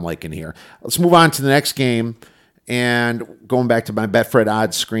that's what I'm liking here. Let's move on to the next game, and going back to my Betfred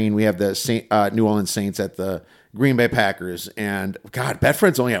odds screen, we have the New Orleans Saints at the Green Bay Packers, and God,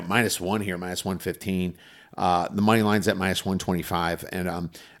 Betfred's only at -1 here, -115. The money line's at -125, and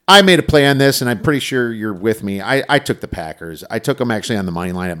I made a play on this, and I'm pretty sure you're with me. I took the Packers. I took them actually on the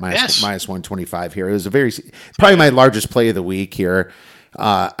money line at -125 here. It was probably my largest play of the week here.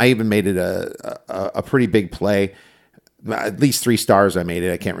 I even made it a pretty big play. At least 3 stars I made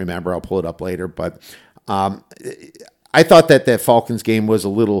it. I can't remember. I'll pull it up later. But I thought that Falcons game was a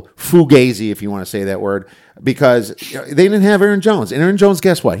little fugazi, if you want to say that word, because they didn't have Aaron Jones. And Aaron Jones,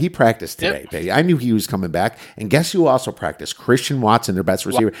 guess what? He practiced today, baby. I knew he was coming back. And guess who also practiced? Christian Watson, their best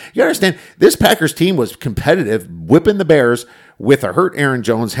receiver. You understand, this Packers team was competitive, whipping the Bears with a hurt Aaron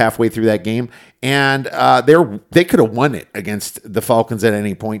Jones halfway through that game. And they could have won it against the Falcons at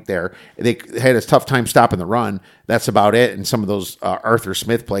any point there. They had a tough time stopping the run. That's about it. And some of those Arthur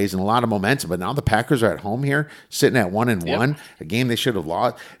Smith plays and a lot of momentum. But now the Packers are at home here, sitting at 1-1, a game they should have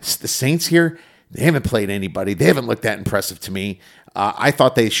lost. The Saints here, they haven't played anybody. They haven't looked that impressive to me. I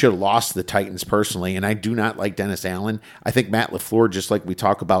thought they should have lost to the Titans personally, and I do not like Dennis Allen. I think Matt LaFleur, just like we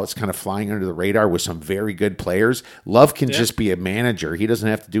talk about, is kind of flying under the radar with some very good players. Love can just be a manager. He doesn't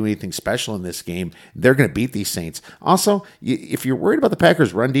have to do anything special in this game. They're going to beat these Saints. Also, if you're worried about the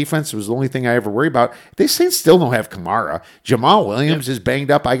Packers' run defense, it was the only thing I ever worry about. These Saints still don't have Kamara. Jamal Williams is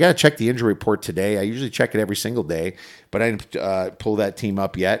banged up. I got to check the injury report today. I usually check it every single day, but I didn't pull that team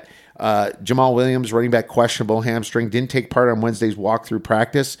up yet. Jamal Williams, running back, questionable hamstring, didn't take part on Wednesday's walkthrough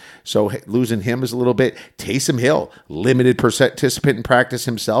practice, so losing him is a little bit. Taysom Hill, limited participant in practice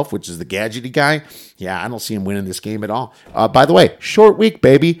himself, which is the gadgety guy. Yeah, I don't see him winning this game at all. By the way, short week,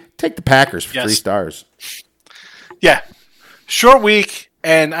 baby. Take the Packers for 3 stars. Yeah, short week,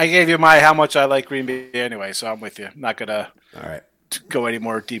 and I gave you how much I like Green Bay anyway, so I'm with you. I'm not going to go any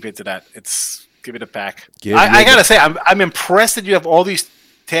more deep into that. Give it a pack. I got to say, I'm impressed that you have all these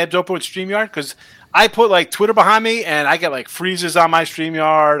tabs open with StreamYard, because I put like Twitter behind me and I get like freezes on my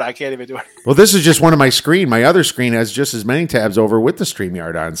StreamYard. I can't even do it. Well, this is just one of my screen. My other screen has just as many tabs over with the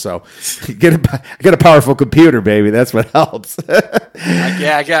StreamYard on. So get a powerful computer, baby. That's what helps.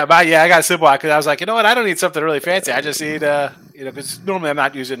 I got a simple one because I was like, you know what? I don't need something really fancy. I just need, because normally I'm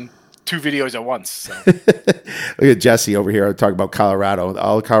not using 2 videos at once. So. Look at Jesse over here talking about Colorado.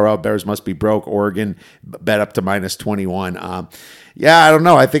 All the Colorado Bears must be broke. Oregon bet up to -21. Yeah, I don't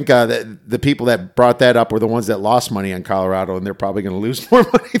know. I think the people that brought that up were the ones that lost money on Colorado, and they're probably going to lose more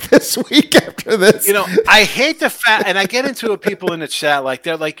money this week after this. I hate the fact, and I get into it with people in the chat, like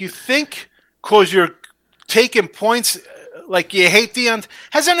they're like, you think because you're taking points, like you hate Deion,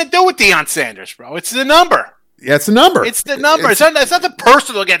 has nothing to do with Deion Sanders, bro. It's the number. Yeah, it's a number. It's the number. It's nothing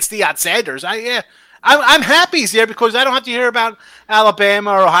personal against Deion Sanders. I'm happy he's there because I don't have to hear about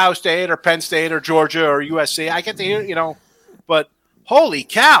Alabama or Ohio State or Penn State or Georgia or USC. I get to hear, but holy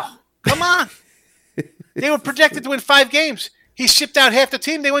cow, come on. They were projected to win 5 games. He shipped out half the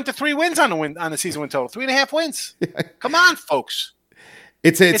team. They went to 3 wins on the season win total. 3.5 wins. Come on, folks.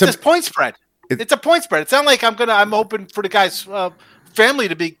 It's a point spread. It's a point spread. It's not like I'm hoping for the guy's family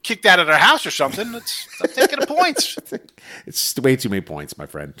to be kicked out of their house or something. I'm taking the points. It's way too many points, my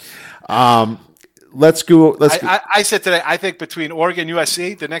friend. Let's go. I said today, I think between Oregon and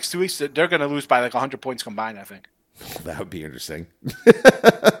USC, the next 2 weeks, they're going to lose by like 100 points combined, I think. That would be interesting.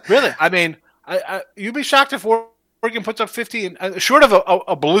 Really? I mean, you'd be shocked if Oregon puts up 50. Short of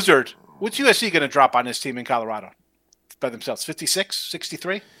a blizzard, what's USC going to drop on this team in Colorado by themselves? 56,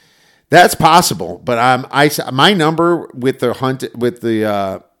 63? That's possible, but my number with the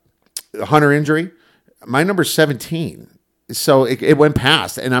Hunter injury, my number is 17. So it went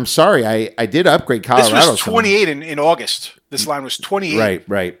past, and I'm sorry, I did upgrade Colorado. This was 28 in August. This line was 28.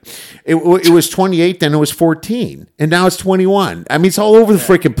 Right. It was 28, then it was 14, and now it's 21. I mean, it's all over the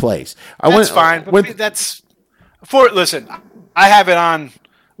freaking place. That's fine. Listen, I have it on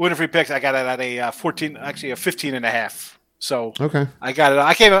Winfrey Picks. I got it at a 14, actually a 15 and a half. So okay, I got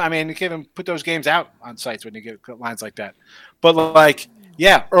it. You can't even put those games out on sites when you get lines like that. But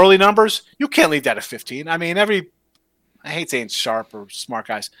early numbers, you can't leave that at 15. I mean, I hate saying sharp or smart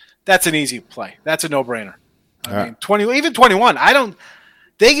guys. That's an easy play. That's a no-brainer. I mean, 20, even 21.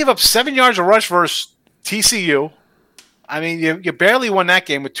 They give up 7 yards a rush versus TCU. I mean, you barely won that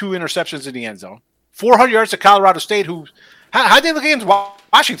game with 2 interceptions in the end zone. 400 yards to Colorado State, how'd they look against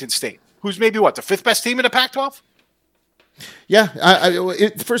Washington State, who's maybe the 5th best team in the Pac-12? Yeah.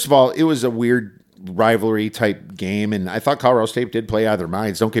 First of all, it was a weird rivalry type game, and I thought Colorado State did play out of their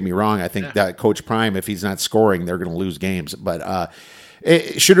minds. Don't get me wrong. I think that Coach Prime, if he's not scoring, they're going to lose games. But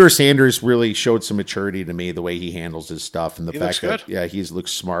Shedeur Sanders really showed some maturity to me, the way he handles his stuff, and the fact that he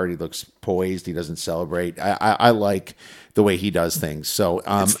looks smart, he looks poised, he doesn't celebrate. I like the way he does things. So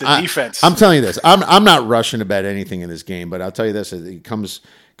it's the defense. I'm telling you this. I'm not rushing to bet anything in this game, but I'll tell you this: it comes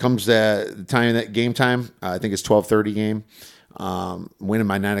the time that game time. I think it's 12:30 game. Winning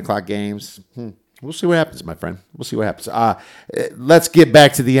my 9:00 games. We'll see what happens, my friend. We'll see what happens. Let's get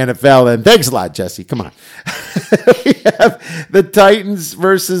back to the NFL. And thanks a lot, Jesse. Come on. We have the Titans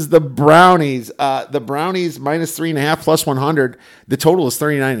versus the Brownies. The Brownies minus 3.5 plus 100. The total is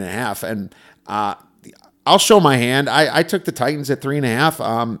 39.5. And I'll show my hand. I took the Titans at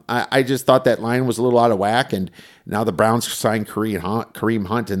 3.5. I just thought that line was a little out of whack, and now the Browns signed Kareem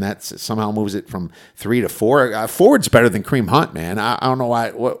Hunt, and that somehow moves it from 3 to 4. Ford's better than Kareem Hunt, man. I don't know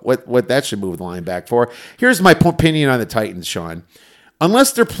what that should move the line back for. Here's my opinion on the Titans, Sean.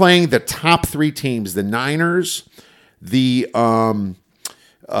 Unless they're playing the top 3 teams, the Niners, the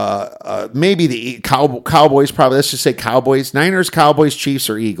maybe the Cowboys, probably. Let's just say Cowboys, Niners, Cowboys, Chiefs,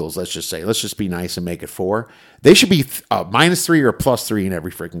 or Eagles. Let's just be nice and make it 4. They should be minus 3 or plus 3 in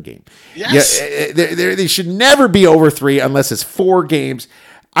every freaking game. Yes. Yeah, they should never be over 3 unless it's 4 games.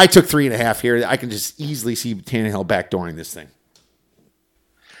 I took 3.5 here. I can just easily see Tannehill backdooring this thing.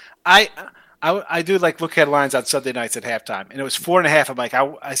 I do look at lines on Sunday nights at halftime, and it was 4.5. I'm like,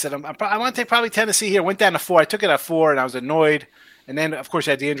 I said, I want to take probably Tennessee here. Went down to 4. I took it at 4, and I was annoyed. And then, of course,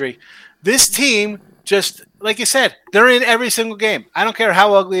 I had the injury. This team, just like you said, they're in every single game. I don't care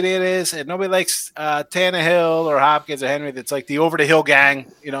how ugly it is, and nobody likes Tannehill or Hopkins or Henry. That's like the over-the-hill gang,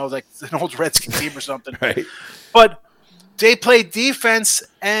 like an old Redskin team or something. Right. But they play defense,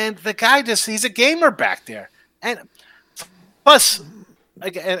 and the guy he's a gamer back there. And plus,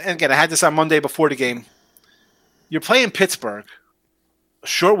 and again, I had this on Monday before the game. You're playing Pittsburgh, a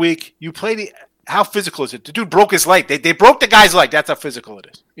short week. You play how physical is it? The dude broke his leg. They broke the guy's leg. That's how physical it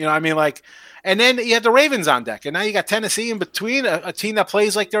is. You know what I mean? And then you have the Ravens on deck. And now you got Tennessee in between, a team that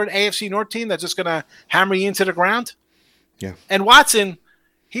plays like they're an AFC North team that's just going to hammer you into the ground. Yeah. And Watson,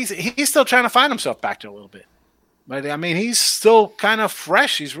 he's still trying to find himself back there a little bit. But, I mean, he's still kind of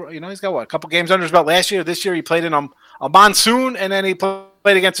fresh. He's got, a couple games under his belt last year. This year he played in a monsoon, and then he played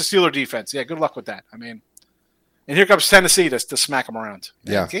against the Steeler defense. Yeah, good luck with that. I mean, and here comes Tennessee to smack him around.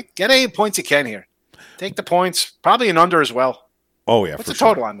 Yeah. Get any points you can here. Take the points. Probably an under as well. Oh, yeah. What's the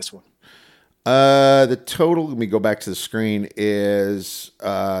total on this one? The total, let me go back to the screen, is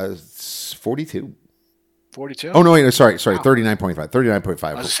 42. 42? Oh, no, wait, sorry. 39.5. 39.5. I was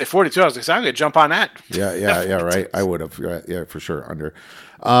going to say 42. I was like, I'm going to jump on that. Yeah, right. I would have. Yeah, for sure. Under.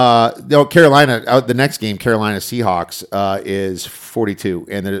 No, Carolina, the next game, Carolina Seahawks, is 42.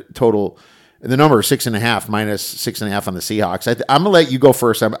 And the total The number is 6.5 minus 6.5 on the Seahawks. I'm gonna let you go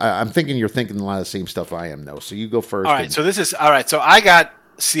first. I'm thinking you're thinking a lot of the same stuff I am, though. So you go first. All right. So I got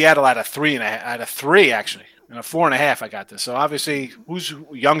Seattle at a 3.5, at a 3 actually, and a 4.5. I got this. So obviously,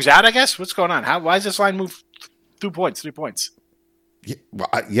 Young's out? I guess. What's going on? Why is this line move 2 points, 3 points?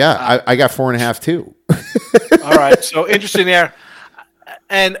 Yeah, I got 4.5 too. All right. So interesting there.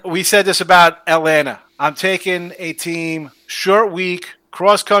 And we said this about Atlanta. I'm taking a team short week,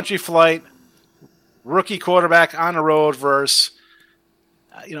 cross country flight. Rookie quarterback on the road versus,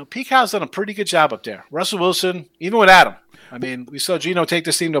 Pete Carroll's done a pretty good job up there. Russell Wilson, even without him. I mean, we saw Geno take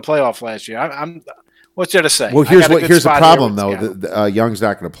this team to a playoff last year. What's there to say? Well, here's the problem, though. Young's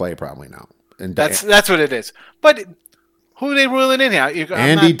not going to play probably now. And that's what it is. But who are they ruling in here?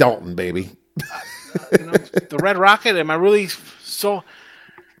 Andy Dalton, baby. The Red Rocket. Am I really so?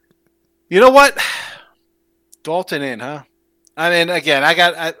 You know what? Dalton in, huh? I mean, again,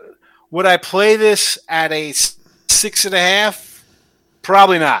 would I play this at a 6.5?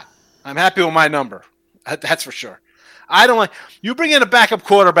 Probably not. I'm happy with my number. That's for sure. I don't like you bring in a backup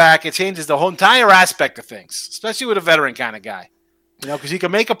quarterback. It changes the whole entire aspect of things, especially with a veteran kind of guy. Because he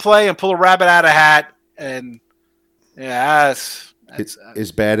can make a play and pull a rabbit out of a hat. And it's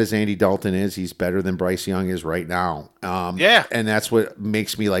as bad as Andy Dalton is, he's better than Bryce Young is right now. And that's what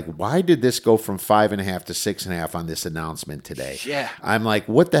makes me like, why did this go from 5.5 to 6.5 on this announcement today? Yeah, I'm like,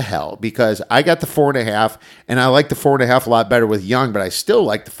 what the hell? Because I got the 4.5, and I like the 4.5 a lot better with Young, but I still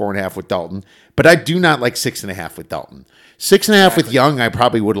like the 4.5 with Dalton. But I do not like 6.5 with Dalton. 6.5 with Young, I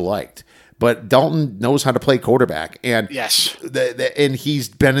probably would have liked. But Dalton knows how to play quarterback, and yes, and he's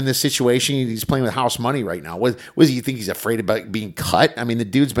been in this situation. He's playing with house money right now. What do you think he's afraid about being cut? I mean, the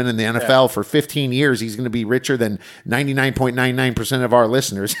dude's been in the NFL for 15 years. He's going to be richer than 99.99% of our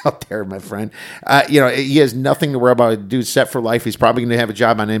listeners out there, my friend. He has nothing to worry about. The dude's set for life. He's probably going to have a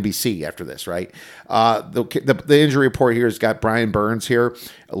job on NBC after this, right? The injury report here has got Brian Burns here,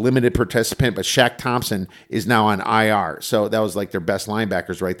 a limited participant, but Shaq Thompson is now on IR. So that was like their best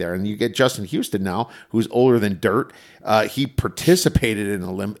linebackers right there. And you get Justin Houston now, who's older than dirt. He participated in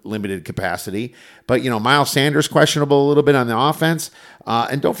a limited capacity. But, Miles Sanders questionable a little bit on the offense.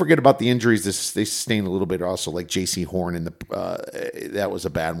 And don't forget about the injuries they sustained a little bit also, like J.C. Horn. That was a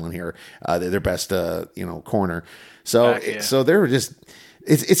bad one here. Their best, corner. So they were just...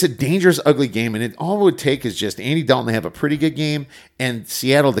 It's a dangerous, ugly game, and all it would take is just Andy Dalton to have a pretty good game and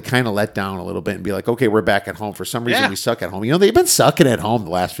Seattle to kind of let down a little bit and be like, okay, we're back at home. For some reason, we suck at home. They've been sucking at home the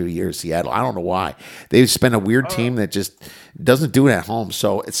last few years, Seattle. I don't know why. They've just been a weird team that just doesn't do it at home.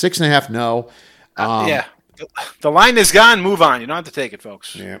 So at 6.5, no. The line is gone. Move on. You don't have to take it,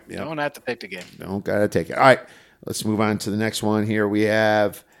 folks. Yeah. You don't have to take the game. Don't got to take it. All right, let's move on to the next one here. We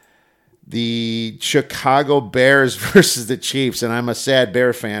have the Chicago Bears versus the Chiefs, and I'm a sad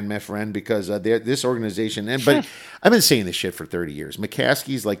Bear fan, my friend, because this organization. But I've been saying this shit for 30 years.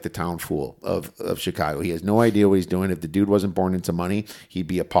 McCaskey's like the town fool of Chicago. He has no idea what he's doing. If the dude wasn't born into money, he'd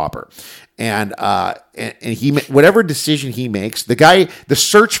be a pauper. And he, whatever decision he makes, the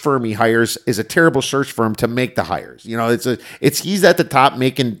search firm he hires is a terrible search firm to make the hires. He's at the top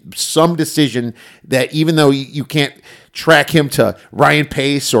making some decision that even though you can't track him to Ryan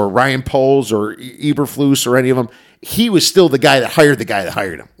Pace or Ryan Poles or Eberflus or any of them, he was still the guy that hired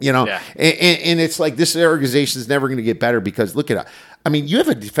him, Yeah. And it's like this organization is never going to get better because look at it. I mean, you have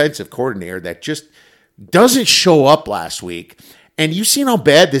a defensive coordinator that just doesn't show up last week, and you've seen how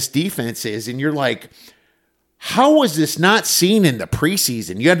bad this defense is, and you're like, how was this not seen in the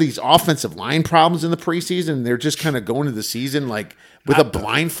preseason? You had these offensive line problems in the preseason, and they're just kind of going to the season like with a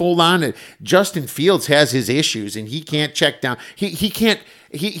blindfold on. And Justin Fields has his issues, and he can't check down. He can't.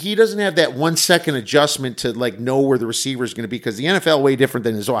 He doesn't have that 1 second adjustment to like know where the receiver is going to be because the NFL way different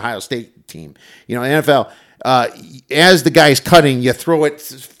than his Ohio State team. NFL. As the guy's cutting, you throw it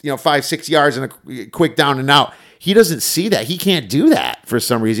 5-6 yards and a quick down and out. He doesn't see that. He can't do that for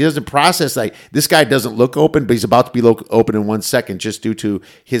some reason. He doesn't process like this guy doesn't look open, but he's about to be open in 1 second just due to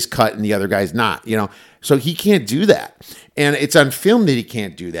his cut and the other guy's not, So he can't do that. And it's on film that he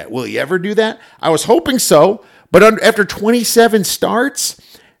can't do that. Will he ever do that? I was hoping so, but after 27 starts,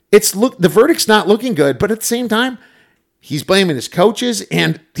 the verdict's not looking good, but at the same time, he's blaming his coaches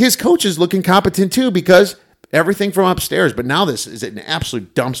and his coaches looking competent too because everything from upstairs. But now this is an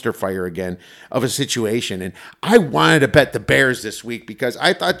absolute dumpster fire again of a situation. And I wanted to bet the Bears this week because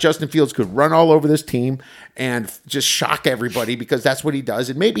I thought Justin Fields could run all over this team and just shock everybody because that's what he does.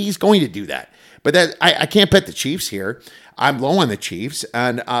 And maybe he's going to do that. But I can't bet the Chiefs here. I'm low on the Chiefs.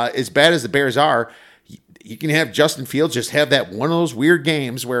 And as bad as the Bears are, you can have Justin Fields just have that one of those weird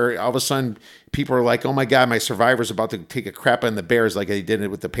games where all of a sudden people are like, "Oh my God, my survivor's about to take a crap on the Bears like they did it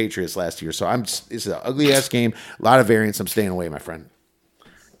with the Patriots last year." So it's an ugly ass game, a lot of variance. I'm staying away, my friend.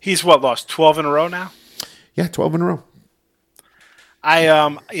 He's lost 12 in a row now? Yeah, 12 in a row.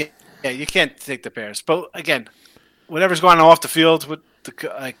 Yeah, you can't take the Bears. But again, whatever's going on off the field with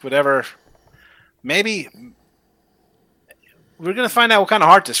whatever, maybe we're going to find out what kind of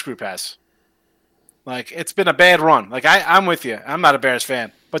heart this group has. Like, it's been a bad run. Like, I'm with you. I'm not a Bears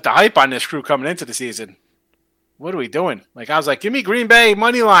fan. But the hype on this crew coming into the season, what are we doing? Like, I was like, give me Green Bay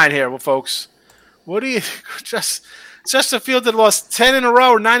money line here, well, folks. What do you – just a field that lost 10 in a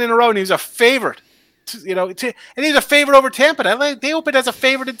row or 9 in a row, and he was a favorite. And he's a favorite over Tampa. They opened as a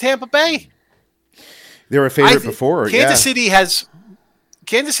favorite in Tampa Bay. They were a favorite before. Kansas City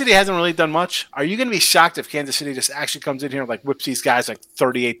hasn't really done much. Are you going to be shocked if Kansas City just actually comes in here and like whips these guys like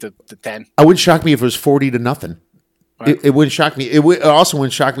 38 to 10? I wouldn't shock me if it was 40-0. Right. It wouldn't shock me. It also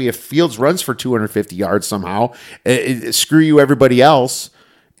wouldn't shock me if Fields runs for 250 yards somehow. Screw you, everybody else.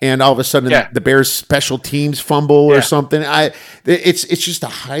 And all of a sudden, the Bears' special teams fumble or something. It's just a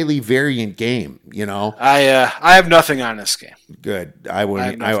highly variant game, I have nothing on this game. Good. I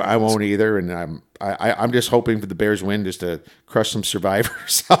won't either. And I'm just hoping for the Bears win just to crush some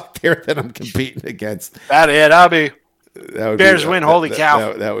survivors out there that I'm competing against. That'll be Bears win. Holy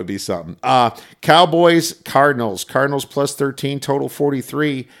cow! That would be something. Cowboys, Cardinals. Cardinals plus 13, total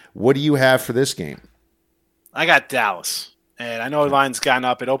 43. What do you have for this game? I got Dallas. And I know the line's gone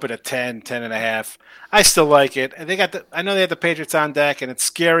up. It opened at 10 and a half. I still like it. And I know they have the Patriots on deck, and it's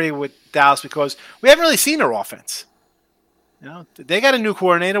scary with Dallas because we haven't really seen their offense. They got a new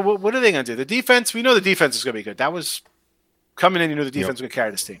coordinator. What are they going to do? The defense, we know the defense is going to be good. That was coming in. You knew the defense was going to carry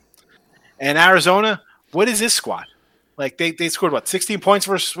this team. And Arizona, what is this squad? Like they scored 16 points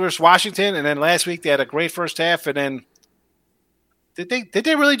versus Washington, and then last week they had a great first half, and then Did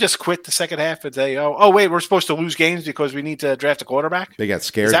they really just quit the second half and say, oh wait, we're supposed to lose games because we need to draft a quarterback? They got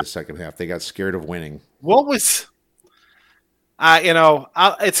scared the second half. They got scared of winning. What was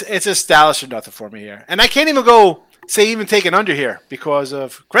it's just Dallas or nothing for me here. And I can't even even take an under here because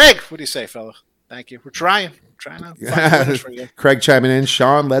of Craig. What do you say, fella? Thank you. We're trying to for you. Craig chiming in.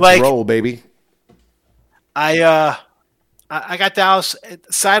 Sean, let's roll, baby. I got Dallas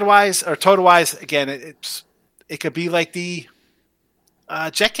sidewise or total wise. Again, it could be like the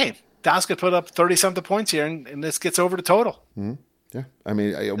Jet game. Dallas could put up 30-something points here, and this gets over the total. Mm-hmm. Yeah, I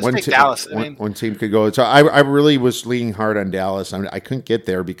mean, Dallas. One team could go. So I really was leaning hard on Dallas. I couldn't get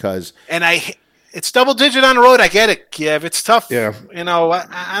there because it's double digit on the road. I get it, Kiev. It's tough. Yeah,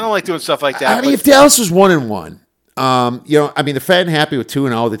 I don't like doing stuff like that. I mean, if Dallas was 1-1. The Fed happy with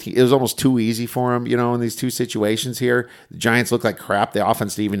 2-0. It was almost too easy for him, in these two situations here. The Giants look like crap. The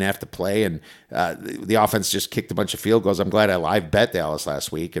offense didn't even have to play, and the offense just kicked a bunch of field goals. I'm glad I live bet Dallas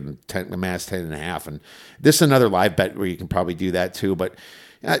last week and amassed 10.5. And this is another live bet where you can probably do that too. But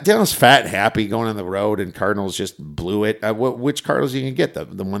Dallas fat and happy going on the road, and Cardinals just blew it. Which Cardinals you can get? The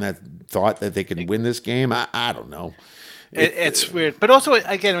one that thought that they could win this game? I don't know. It's weird. But also,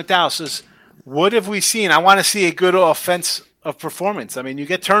 again, with Dallas is, what have we seen? I want to see a good offense of performance. I mean, you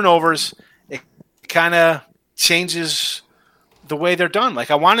get turnovers, it kind of changes the way they're done.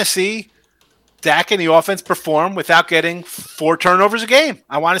 Like, I want to see Dak and the offense perform without getting 4 turnovers a game.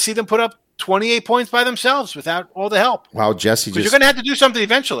 I want to see them put up 28 points by themselves without all the help. Wow, Jesse you're going to have to do something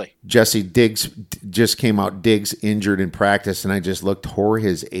eventually. Jesse Diggs just came out. Diggs injured in practice, and I just tore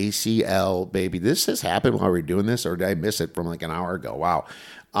his ACL, baby. This has happened while we were doing this, or did I miss it from like an hour ago? Wow.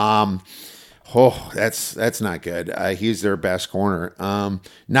 That's not good. He's their best corner.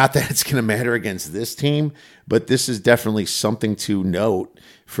 Not that it's going to matter against this team, but this is definitely something to note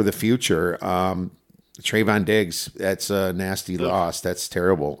for the future. Trayvon Diggs, that's a nasty loss. That's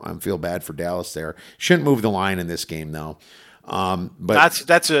terrible. I feel bad for Dallas there. Shouldn't move the line in this game though. But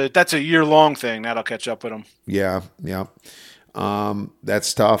that's a year-long thing. That'll catch up with them. Yeah.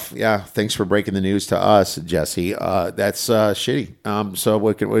 That's tough. Yeah. Thanks for breaking the news to us, Jesse. That's shitty. So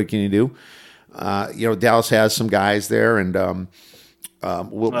what can you do? Dallas has some guys there, and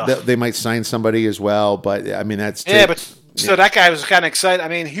they might sign somebody as well. But I mean, so that guy was kind of excited. I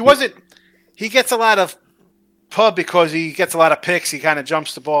mean, he gets a lot of pub because he gets a lot of picks. He kind of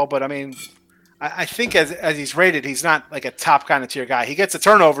jumps the ball, but I mean, I think as he's rated, he's not like a top kind of tier guy. He gets the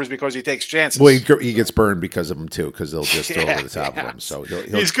turnovers because he takes chances. Well, he gets burned because of them too, because they'll just throw over the top of him. So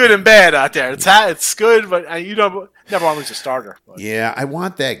he's good and bad out there. It's good, but you don't never want to lose a starter. But. Yeah, I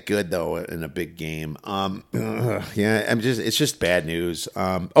want that good though in a big game. It's just bad news.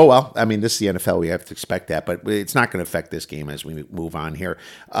 Oh well, I mean, this is the NFL. We have to expect that, but it's not going to affect this game as we move on here.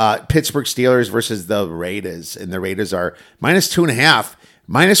 Pittsburgh Steelers versus the Raiders, and the Raiders are -2.5.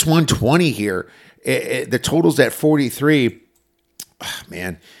 -120 here. The total's at 43. Oh,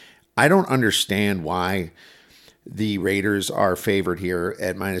 man, I don't understand why the Raiders are favored here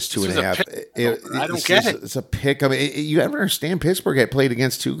at -2.5. I don't get it. It's a pick. I mean, you ever understand Pittsburgh had played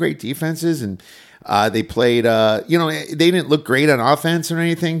against two great defenses, and they played. They didn't look great on offense or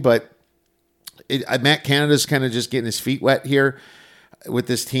anything, but Matt Canada's kind of just getting his feet wet here with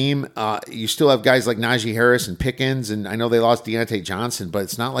this team. You still have guys like Najee Harris and Pickens, and I know they lost Deontay Johnson, but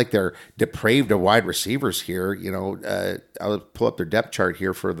it's not like they're depraved of wide receivers here. I'll pull up their depth chart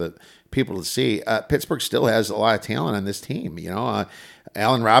here for the people to see. Pittsburgh still has a lot of talent on this team.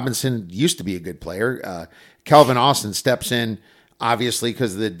 Allen Robinson used to be a good player. Calvin Austin steps in, obviously,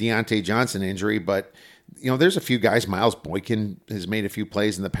 because of the Deontay Johnson injury, but there's a few guys. Miles Boykin has made a few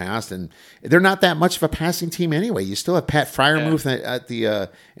plays in the past, and they're not that much of a passing team anyway. You still have Pat Freiermuth at the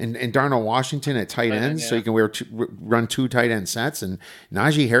and Darnell Washington at tight ends, so you can run two tight end sets. And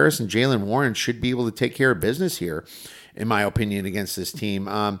Najee Harris and Jalen Warren should be able to take care of business here, in my opinion, against this team.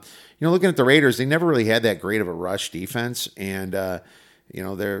 Looking at the Raiders, they never really had that great of a rush defense, and they're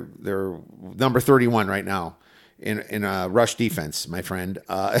number 31 right now in a rush defense, my friend.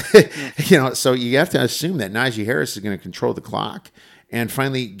 So you have to assume that Najee Harris is going to control the clock and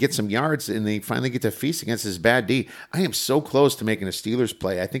finally get some yards, and they finally get to feast against this bad D. I am so close to making a Steelers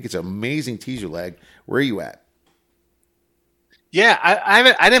play. I think it's an amazing teaser leg. Where are you at? Yeah,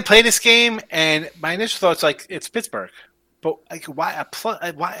 I didn't play this game, and my initial thoughts it's Pittsburgh, but why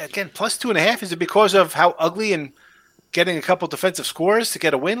again +2.5? Is it because of how ugly and getting a couple defensive scores to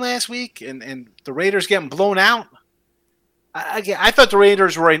get a win last week, and the Raiders getting blown out? I thought the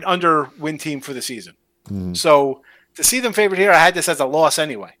Raiders were an under-win team for the season. Mm. So to see them favored here, I had this as a loss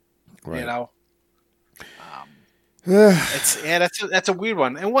anyway. Right. That's a weird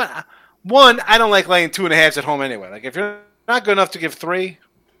one. And one, I don't like laying 2.5s at home anyway. Like if you're not good enough to give 3,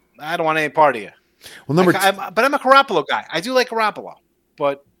 I don't want any part of you. Well, but I'm a Garoppolo guy. I do like Garoppolo,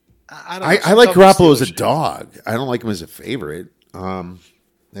 but I don't know. I like Garoppolo as a dog. I don't like him as a favorite.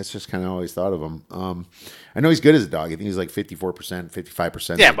 That's just kind of always thought of him. I know he's good as a dog. I think he's like 54%,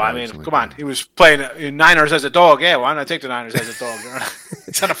 55%. Yeah, but I mean, come on. He was playing Niners as a dog. Yeah, why not take the Niners as a dog?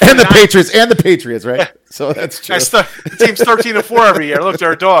 and the Patriots, right? Yeah. So that's true. The team's 13-4 every year. Look,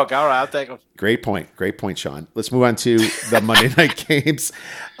 they're a dog. All right, I'll take them. Great point, Sean. Let's move on to the Monday night games.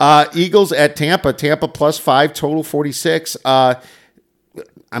 Eagles at Tampa. Tampa +5, total 46.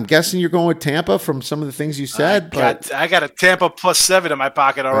 I'm guessing you're going with Tampa from some of the things you said. I got a Tampa +7 in my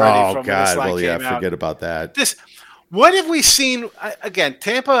pocket already. From God. When this came out. Forget about that. What have we seen? Again,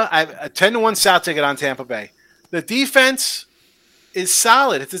 Tampa, I have a 10-1 South ticket on Tampa Bay. The defense is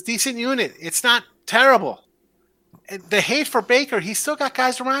solid. It's a decent unit. It's not terrible. The hate for Baker, he's still got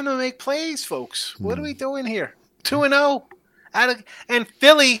guys around him to make plays, folks. What are we doing here? 2-0. And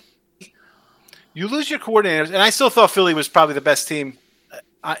Philly, you lose your coordinators. And I still thought Philly was probably the best team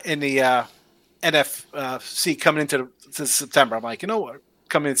in the NFC coming into September. I'm like,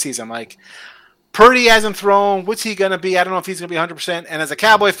 coming into the season, I'm like, Purdy hasn't thrown. What's he going to be? I don't know if he's going to be 100%. And as a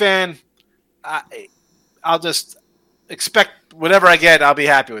Cowboy fan, I'll just expect whatever I get, I'll be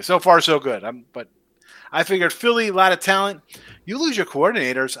happy with. So far, so good. But I figured Philly, a lot of talent. You lose your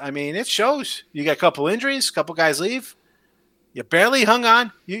coordinators. I mean, it shows. You got a couple injuries, a couple guys leave. You barely hung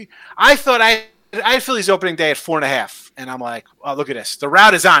on. I thought I had Philly's opening day at 4.5. And I'm like, oh, look at this. The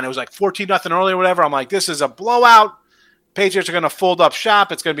route is on. It was like 14-0 early or whatever. I'm like, this is a blowout. Patriots are going to fold up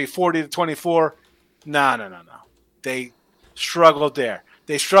shop. It's going to be 40-24. No. They struggled there.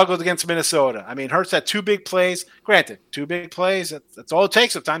 They struggled against Minnesota. I mean, Hurts had 2 big plays. Granted, 2 big plays. That's all it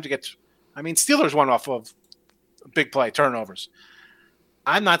takes sometimes to get I mean, Steelers won off of big play, turnovers.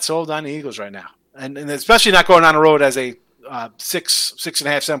 I'm not sold on the Eagles right now. And especially not going on the road as a 6.5,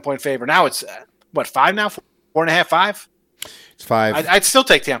 7-point favorite. Now it's, 5 now? 4.5, 5? It's 5. I'd still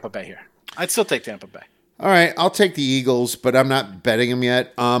take Tampa Bay here. All right, I'll take the Eagles, but I'm not betting them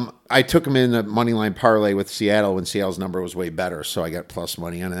yet. I took them in a money line parlay with Seattle when Seattle's number was way better, so I got plus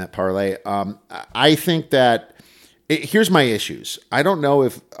money on that parlay. I think that here's my issues. I don't know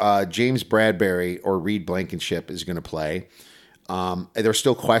if James Bradbury or Reed Blankenship is going to play. They're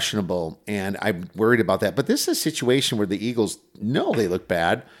still questionable, and I'm worried about that. But this is a situation where the Eagles know they look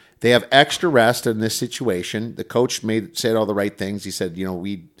bad. They have extra rest in this situation. The coach said all the right things. He said,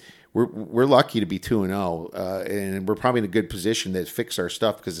 we're lucky to be 2-0, and we're probably in a good position to fix our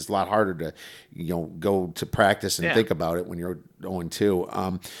stuff because it's a lot harder to, go to practice and think about it when you're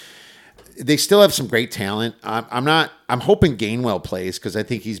 0-2. They still have some great talent. I'm hoping Gainwell plays because I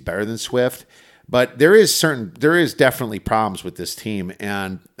think he's better than Swift. But there is definitely problems with this team,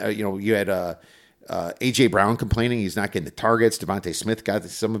 and you had A.J. Brown complaining he's not getting the targets. Devontae Smith got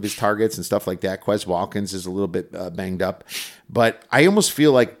some of his targets and stuff like that. Quez Watkins is a little bit banged up. But I almost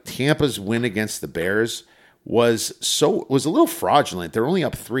feel like Tampa's win against the Bears was a little fraudulent. They're only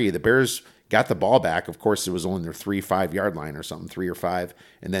up 3. The Bears got the ball back. Of course, it was only their 5 yard line or something, 3 or 5.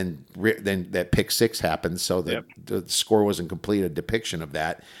 And then that pick 6 happened, so the score wasn't complete, a depiction of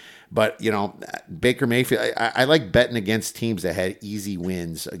that. But, Baker Mayfield, I like betting against teams that had easy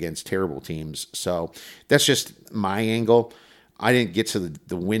wins against terrible teams. So that's just my angle. I didn't get to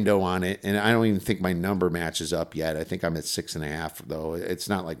the window on it, and I don't even think my number matches up yet. I think I'm at 6.5, though. It's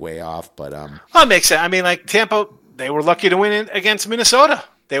not like way off, but well, it makes sense. I mean, like Tampa, they were lucky to win against Minnesota.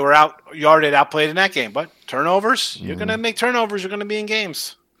 They were outplayed in that game. But turnovers, you're going to make turnovers. You're going to be in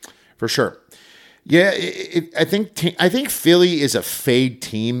games for sure. Yeah, I think Philly is a fade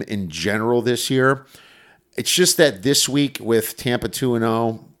team in general this year. It's just that this week with Tampa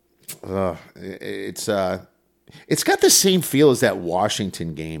 2-0, it's got the same feel as that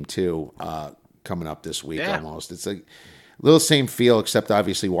Washington game too, coming up this week almost. It's a little same feel, except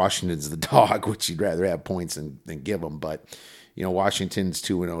obviously Washington's the dog, which you'd rather have points than give them. But Washington's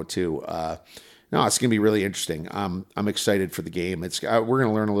 2-0 too. No, it's going to be really interesting. I'm excited for the game. We're going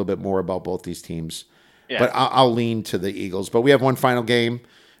to learn a little bit more about both these teams, but I'll lean to the Eagles. But we have one final game.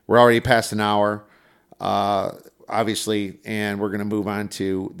 We're already past an hour, obviously, and we're going to move on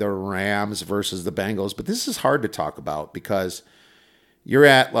to the Rams versus the Bengals. But this is hard to talk about because you're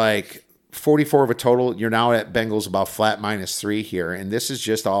at like 44 of a total. You're now at Bengals about flat -3 here, and this is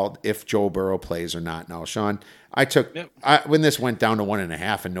just all if Joe Burrow plays or not. Now, Sean, when this went down to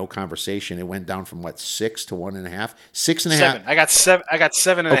 1.5 and no conversation, it went down from 6 to 1.5, 6.5. 7. I got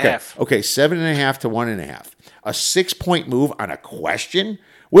 7.5. Okay, 7.5 to 1.5. A 6-point move on a question.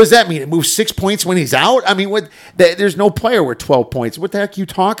 What does that mean? It moves 6 points when he's out? I mean, there's no player with 12 points. What the heck are you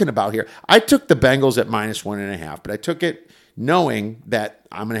talking about here? I took the Bengals at -1.5, but I took it knowing that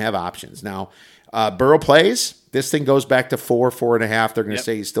I'm going to have options. Now, Burrow plays. This thing goes back to 4.5. They're going to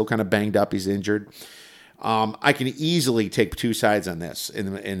say he's still kind of banged up. He's injured. I can easily take 2 sides on this,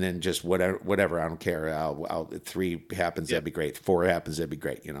 and then just whatever. I don't care. If 3 happens, that'd be great. 4 happens, that'd be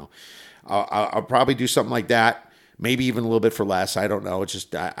great. I'll probably do something like that. Maybe even a little bit for less. I don't know. It's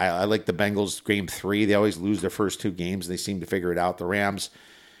just I like the Bengals game 3. They always lose their first 2 games. They seem to figure it out. The Rams,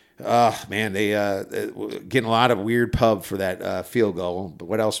 man, they getting a lot of weird pub for that field goal. But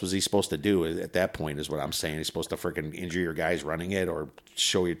what else was he supposed to do at that point is what I'm saying. He's supposed to freaking injure your guys running it or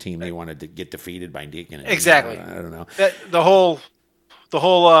show your team they wanted to get defeated by taking it. Exactly. I don't know. The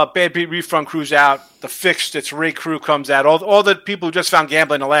whole Bad Beat Refund crew's out. The Fixed It's Rig crew comes out. All the people who just found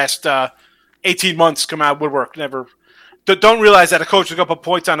gambling the last 18 months come out of woodwork. Never don't realize that a coach will go put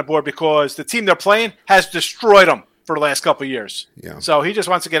points on the board because the team they're playing has destroyed them for the last couple of years. Yeah. So he just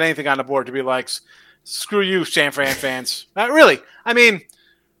wants to get anything on the board to be like, screw you, San Fran fans. Not really. I mean,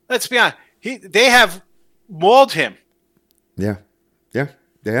 let's be honest. They have mauled him. Yeah,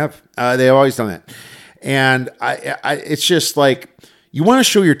 they have. They've always done that, and it's just like you want to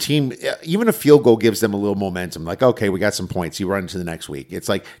show your team. Even a field goal gives them a little momentum. Like, okay, we got some points. You run into the next week. It's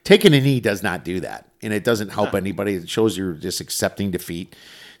like taking a knee does not do that, and it doesn't help anybody. It shows you're just accepting defeat.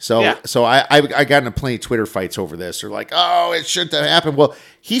 So I got into plenty of Twitter fights over this. They're like, oh, it shouldn't have happened. Well,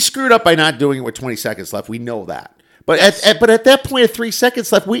 he screwed up by not doing it with 20 seconds left. We know that. But at that point, at 3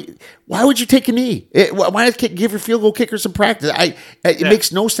 seconds left, why would you take a knee? Why not give your field goal kicker some practice? It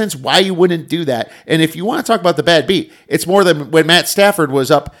makes no sense why you wouldn't do that. And if you want to talk about the bad beat, it's more than when Matt Stafford was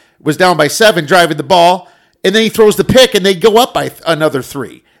down by 7 driving the ball, and then he throws the pick, and they go up by another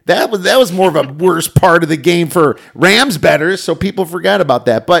 3. That was more of a worse part of the game for Rams bettors, so people forgot about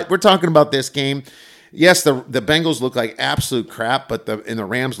that. But we're talking about this game. Yes, the Bengals look like absolute crap, but the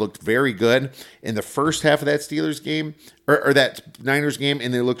Rams looked very good in the first half of that Steelers game or that Niners game,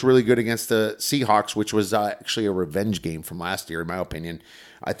 and they looked really good against the Seahawks, which was actually a revenge game from last year, in my opinion.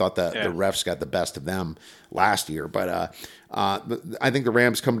 I thought the refs got the best of them last year, but I think the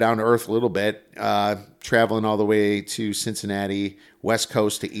Rams come down to earth a little bit, traveling all the way to Cincinnati, West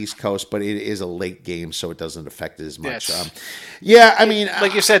Coast to East Coast, but it is a late game, so it doesn't affect it as much. Yes. I mean,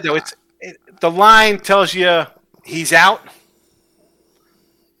 like you said, though, the line tells you he's out.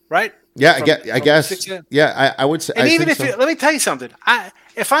 right? Yeah, From I guess. 6 Yeah, I would say. And I even think if so. let me tell you something.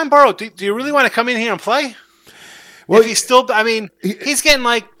 If I'm Burrow, do you really want to come in here and play? Well, If he's still, I mean, he's getting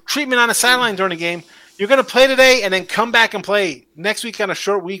like treatment on the sideline during the game. You're going to play today and then come back and play next week on a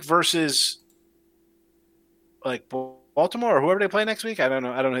short week versus like Baltimore or whoever they play next week. I don't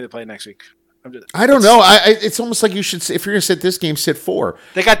know. I don't know who they play next week. I don't know. It's almost like you should, if you're going to sit this game, sit 4.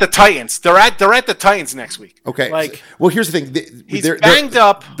 They got the Titans. They're at the Titans next week. Okay. Like, well, here's the thing. He's banged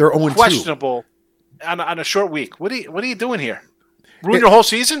up. They're 0-2. Questionable on a short week. What are you doing here? Ruin your whole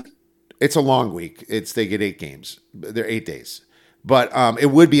season? It's a long week. They get 8 games. They're 8 days. But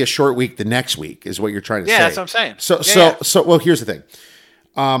it would be a short week the next week, is what you're trying to say. Yeah, that's what I'm saying. So well, here's the thing.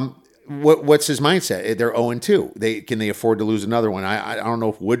 What's his mindset? They're 0-2. Can they afford to lose another one? I don't know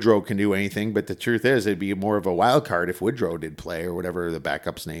if Woodrow can do anything, but the truth is, it'd be more of a wild card if Woodrow did play or whatever the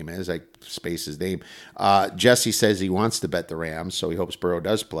backup's name is. I space his name. Jesse says he wants to bet the Rams, so he hopes Burrow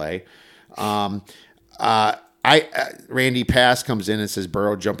does play. Randy Pass comes in and says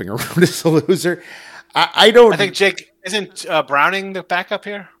Burrow jumping around is a loser. I think Jake isn't Browning the backup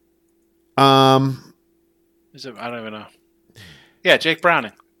here. Is it? I don't even know. Yeah, Jake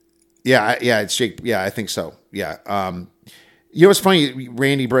Browning. Yeah, it's Jake. Yeah, I think so. Yeah. You know what's funny?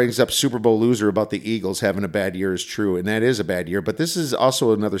 Randy brings up Super Bowl loser about the Eagles having a bad year is true, and that is a bad year. But this is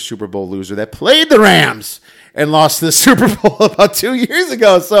also another Super Bowl loser that played the Rams and lost the Super Bowl about 2 years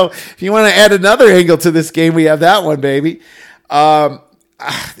ago. So if you want to add another angle to this game, we have that one, baby.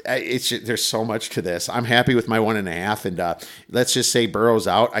 There's so much to this. I'm happy with my 1.5, and let's just say Burrow's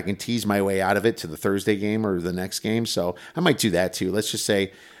out. I can tease my way out of it to the Thursday game or the next game. So I might do that too. Let's just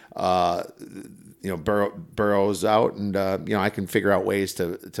say. Burrow's out, and I can figure out ways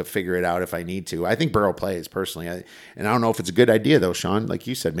to figure it out if I need to. I think Burrow plays personally, and I don't know if it's a good idea though, Sean. Like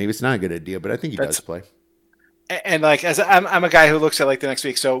you said, maybe it's not a good idea, but I think he does play. And like as I'm a guy who looks at like the next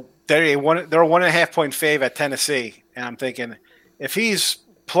week, so they're a 1.5 point fave at Tennessee, and I'm thinking if he's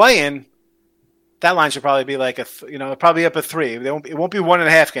playing, that line should probably be like probably up a 3. It won't be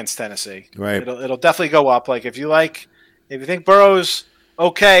 1.5 against Tennessee. Right. It'll definitely go up. Like if you think Burrow's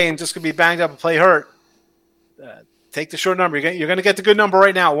okay and just gonna be banged up and play hurt, take the short number. You're gonna get the good number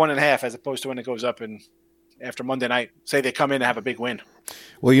right now at 1.5, as opposed to when it goes up and after Monday night. Say they come in and have a big win.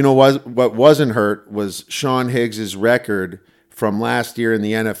 Well, you know what wasn't hurt was Sean Higgs' record from last year in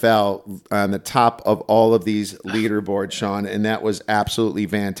the NFL on the top of all of these leaderboards, Sean, and that was absolutely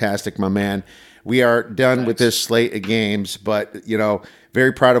fantastic, my man. We are done with this slate of games, but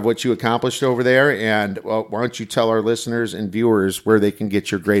very proud of what you accomplished over there. And why don't you tell our listeners and viewers where they can get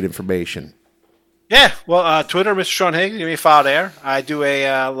your great information? Yeah, well, Twitter, Mr. Sean Higgs, give me a follow there. I do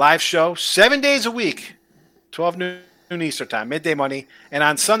a live show 7 days a week, 12 noon Eastern time, midday money. And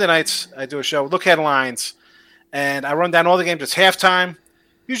on Sunday nights, I do a show, Look Headlines, and I run down all the games. It's halftime,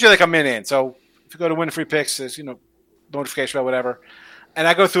 usually like a minute in. So if you go to Win Free Picks, there's notification about whatever. And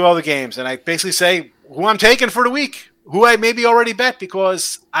I go through all the games, and I basically say who I'm taking for the week, who I maybe already bet,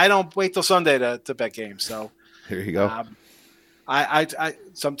 because I don't wait till Sunday to bet games. So here you go. I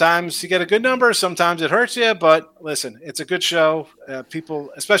sometimes you get a good number, sometimes it hurts you, but listen, it's a good show.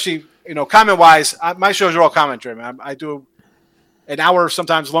 People, especially comment wise, my shows are all comment driven. I do an hour,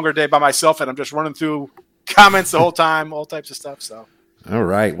 sometimes longer day by myself, and I'm just running through comments the whole time, all types of stuff. So all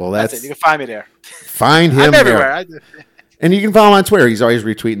right, well that's it. You can find me there. Find him I'm everywhere. And you can follow him on Twitter. He's always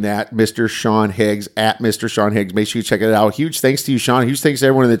retweeting that, Mr. Sean Higgs, at Mr. Sean Higgs. Make sure you check it out. Huge thanks to you, Sean. Huge thanks to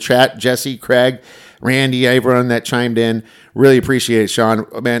everyone in the chat. Jesse, Craig, Randy, everyone that chimed in. Really appreciate it, Sean.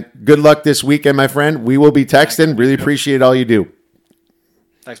 Man, good luck this weekend, my friend. We will be texting. Really appreciate all you do.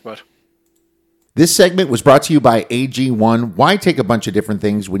 Thanks, bud. This segment was brought to you by AG1. Why take a bunch of different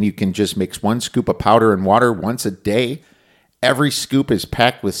things when you can just mix 1 scoop of powder and water once a day? Every scoop is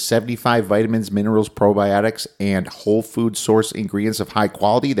packed with 75 vitamins, minerals, probiotics, and whole food source ingredients of high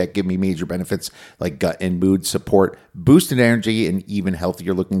quality that give me major benefits like gut and mood support, boosted energy, and even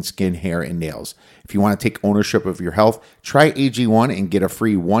healthier looking skin, hair, and nails. If you want to take ownership of your health, try AG1 and get a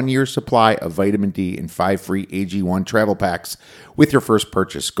free 1-year supply of vitamin D and 5 free AG1 travel packs with your first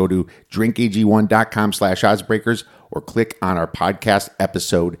purchase. Go to drinkag1.com/oddsbreakers or click on our podcast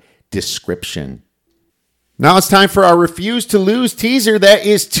episode description. Now it's time for our Refuse to Lose teaser that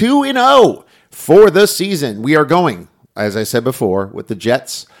is 2-0 for the season. We are going, as I said before, with the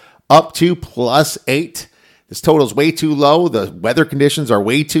Jets up to +8. This total is way too low. The weather conditions are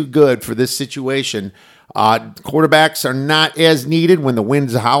way too good for this situation. Quarterbacks are not as needed when the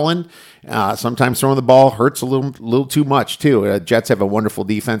wind's howling. Sometimes throwing the ball hurts a little too much, too. Jets have a wonderful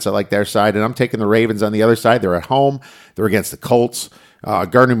defense. I like their side, and I'm taking the Ravens on the other side. They're at home. They're against the Colts.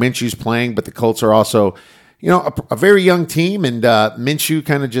 Gardner Minshew's playing, but the Colts are also... a very young team, and Minshew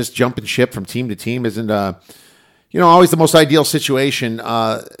kind of just jumping ship from team to team isn't, always the most ideal situation.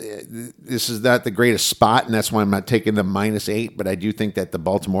 This is not the greatest spot, and that's why I'm not taking the -8, but I do think that the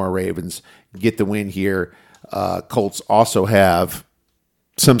Baltimore Ravens get the win here. Colts also have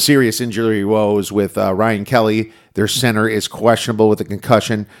some serious injury woes with Ryan Kelly. Their center is questionable with a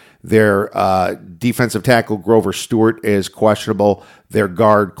concussion. Their defensive tackle, Grover Stewart, is questionable. Their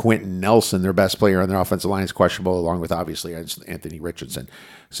guard, Quentin Nelson, their best player on their offensive line, is questionable, along with, obviously, Anthony Richardson.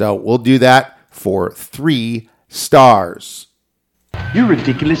 So we'll do that for 3 stars. You're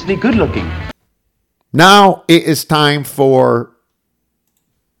ridiculously good looking. Now it is time for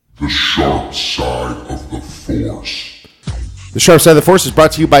The Sharp Side of the Force. The Sharp Side of the Force is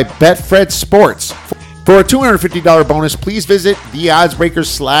brought to you by Betfred Sports. For a $250 bonus, please visit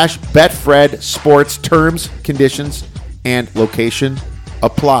theoddsbreakers/Betfred Sports. Terms, conditions, and location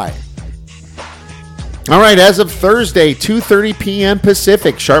apply. All right, as of Thursday, 2:30 p.m.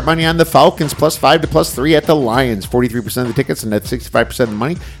 Pacific, sharp money on the Falcons, +5 to +3 at the Lions, 43% of the tickets and at 65% of the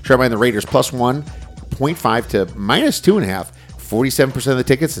money. Sharp money on the Raiders, +1.5 to -2.5. 47% of the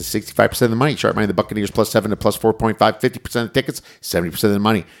tickets and 65% of the money. Sharp money, the Buccaneers, +7 to +4.5, 50% of the tickets, 70% of the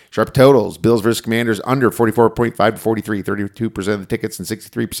money. Sharp totals, Bills versus Commanders, under 44.5 to 43, 32% of the tickets and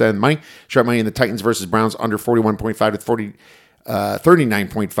 63% of the money. Sharp money in the Titans versus Browns, under 41.5 to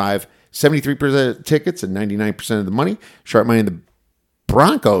 39.5, 73% of the tickets and 99% of the money. Sharp money in the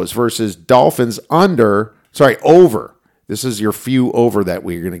Broncos versus Dolphins, over. This is your few over that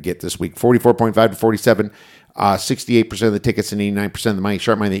we're going to get this week. 44.5 to 47, 68% of the tickets and 89% of the money.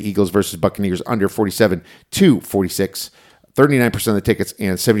 Sharp money, the Eagles versus Buccaneers, under 47 to 46, 39% of the tickets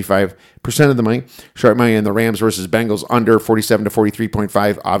and 75% of the money. Sharp money in the Rams versus Bengals, under 47 to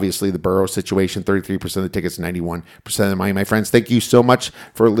 43.5. Obviously, the Burrow situation, 33% of the tickets, 91% of the money. My friends, thank you so much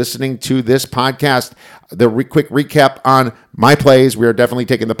for listening to this podcast. The quick recap on my plays. We are definitely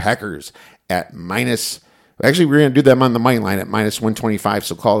taking the Packers at Actually, we're going to do them on the money line at -125,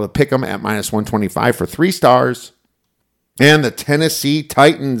 so call it a pick 'em at -125 for 3 stars. And the Tennessee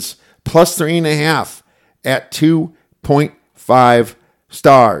Titans, +3.5 at 2.5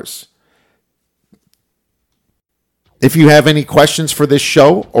 stars. If you have any questions for this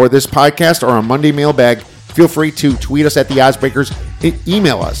show or this podcast or a Monday mailbag, feel free to tweet us at The Oddsbreakers.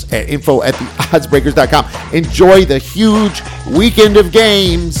 Email us at info@theoddsbreakers.com. Enjoy the huge weekend of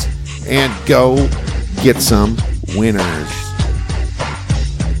games and go get some winners.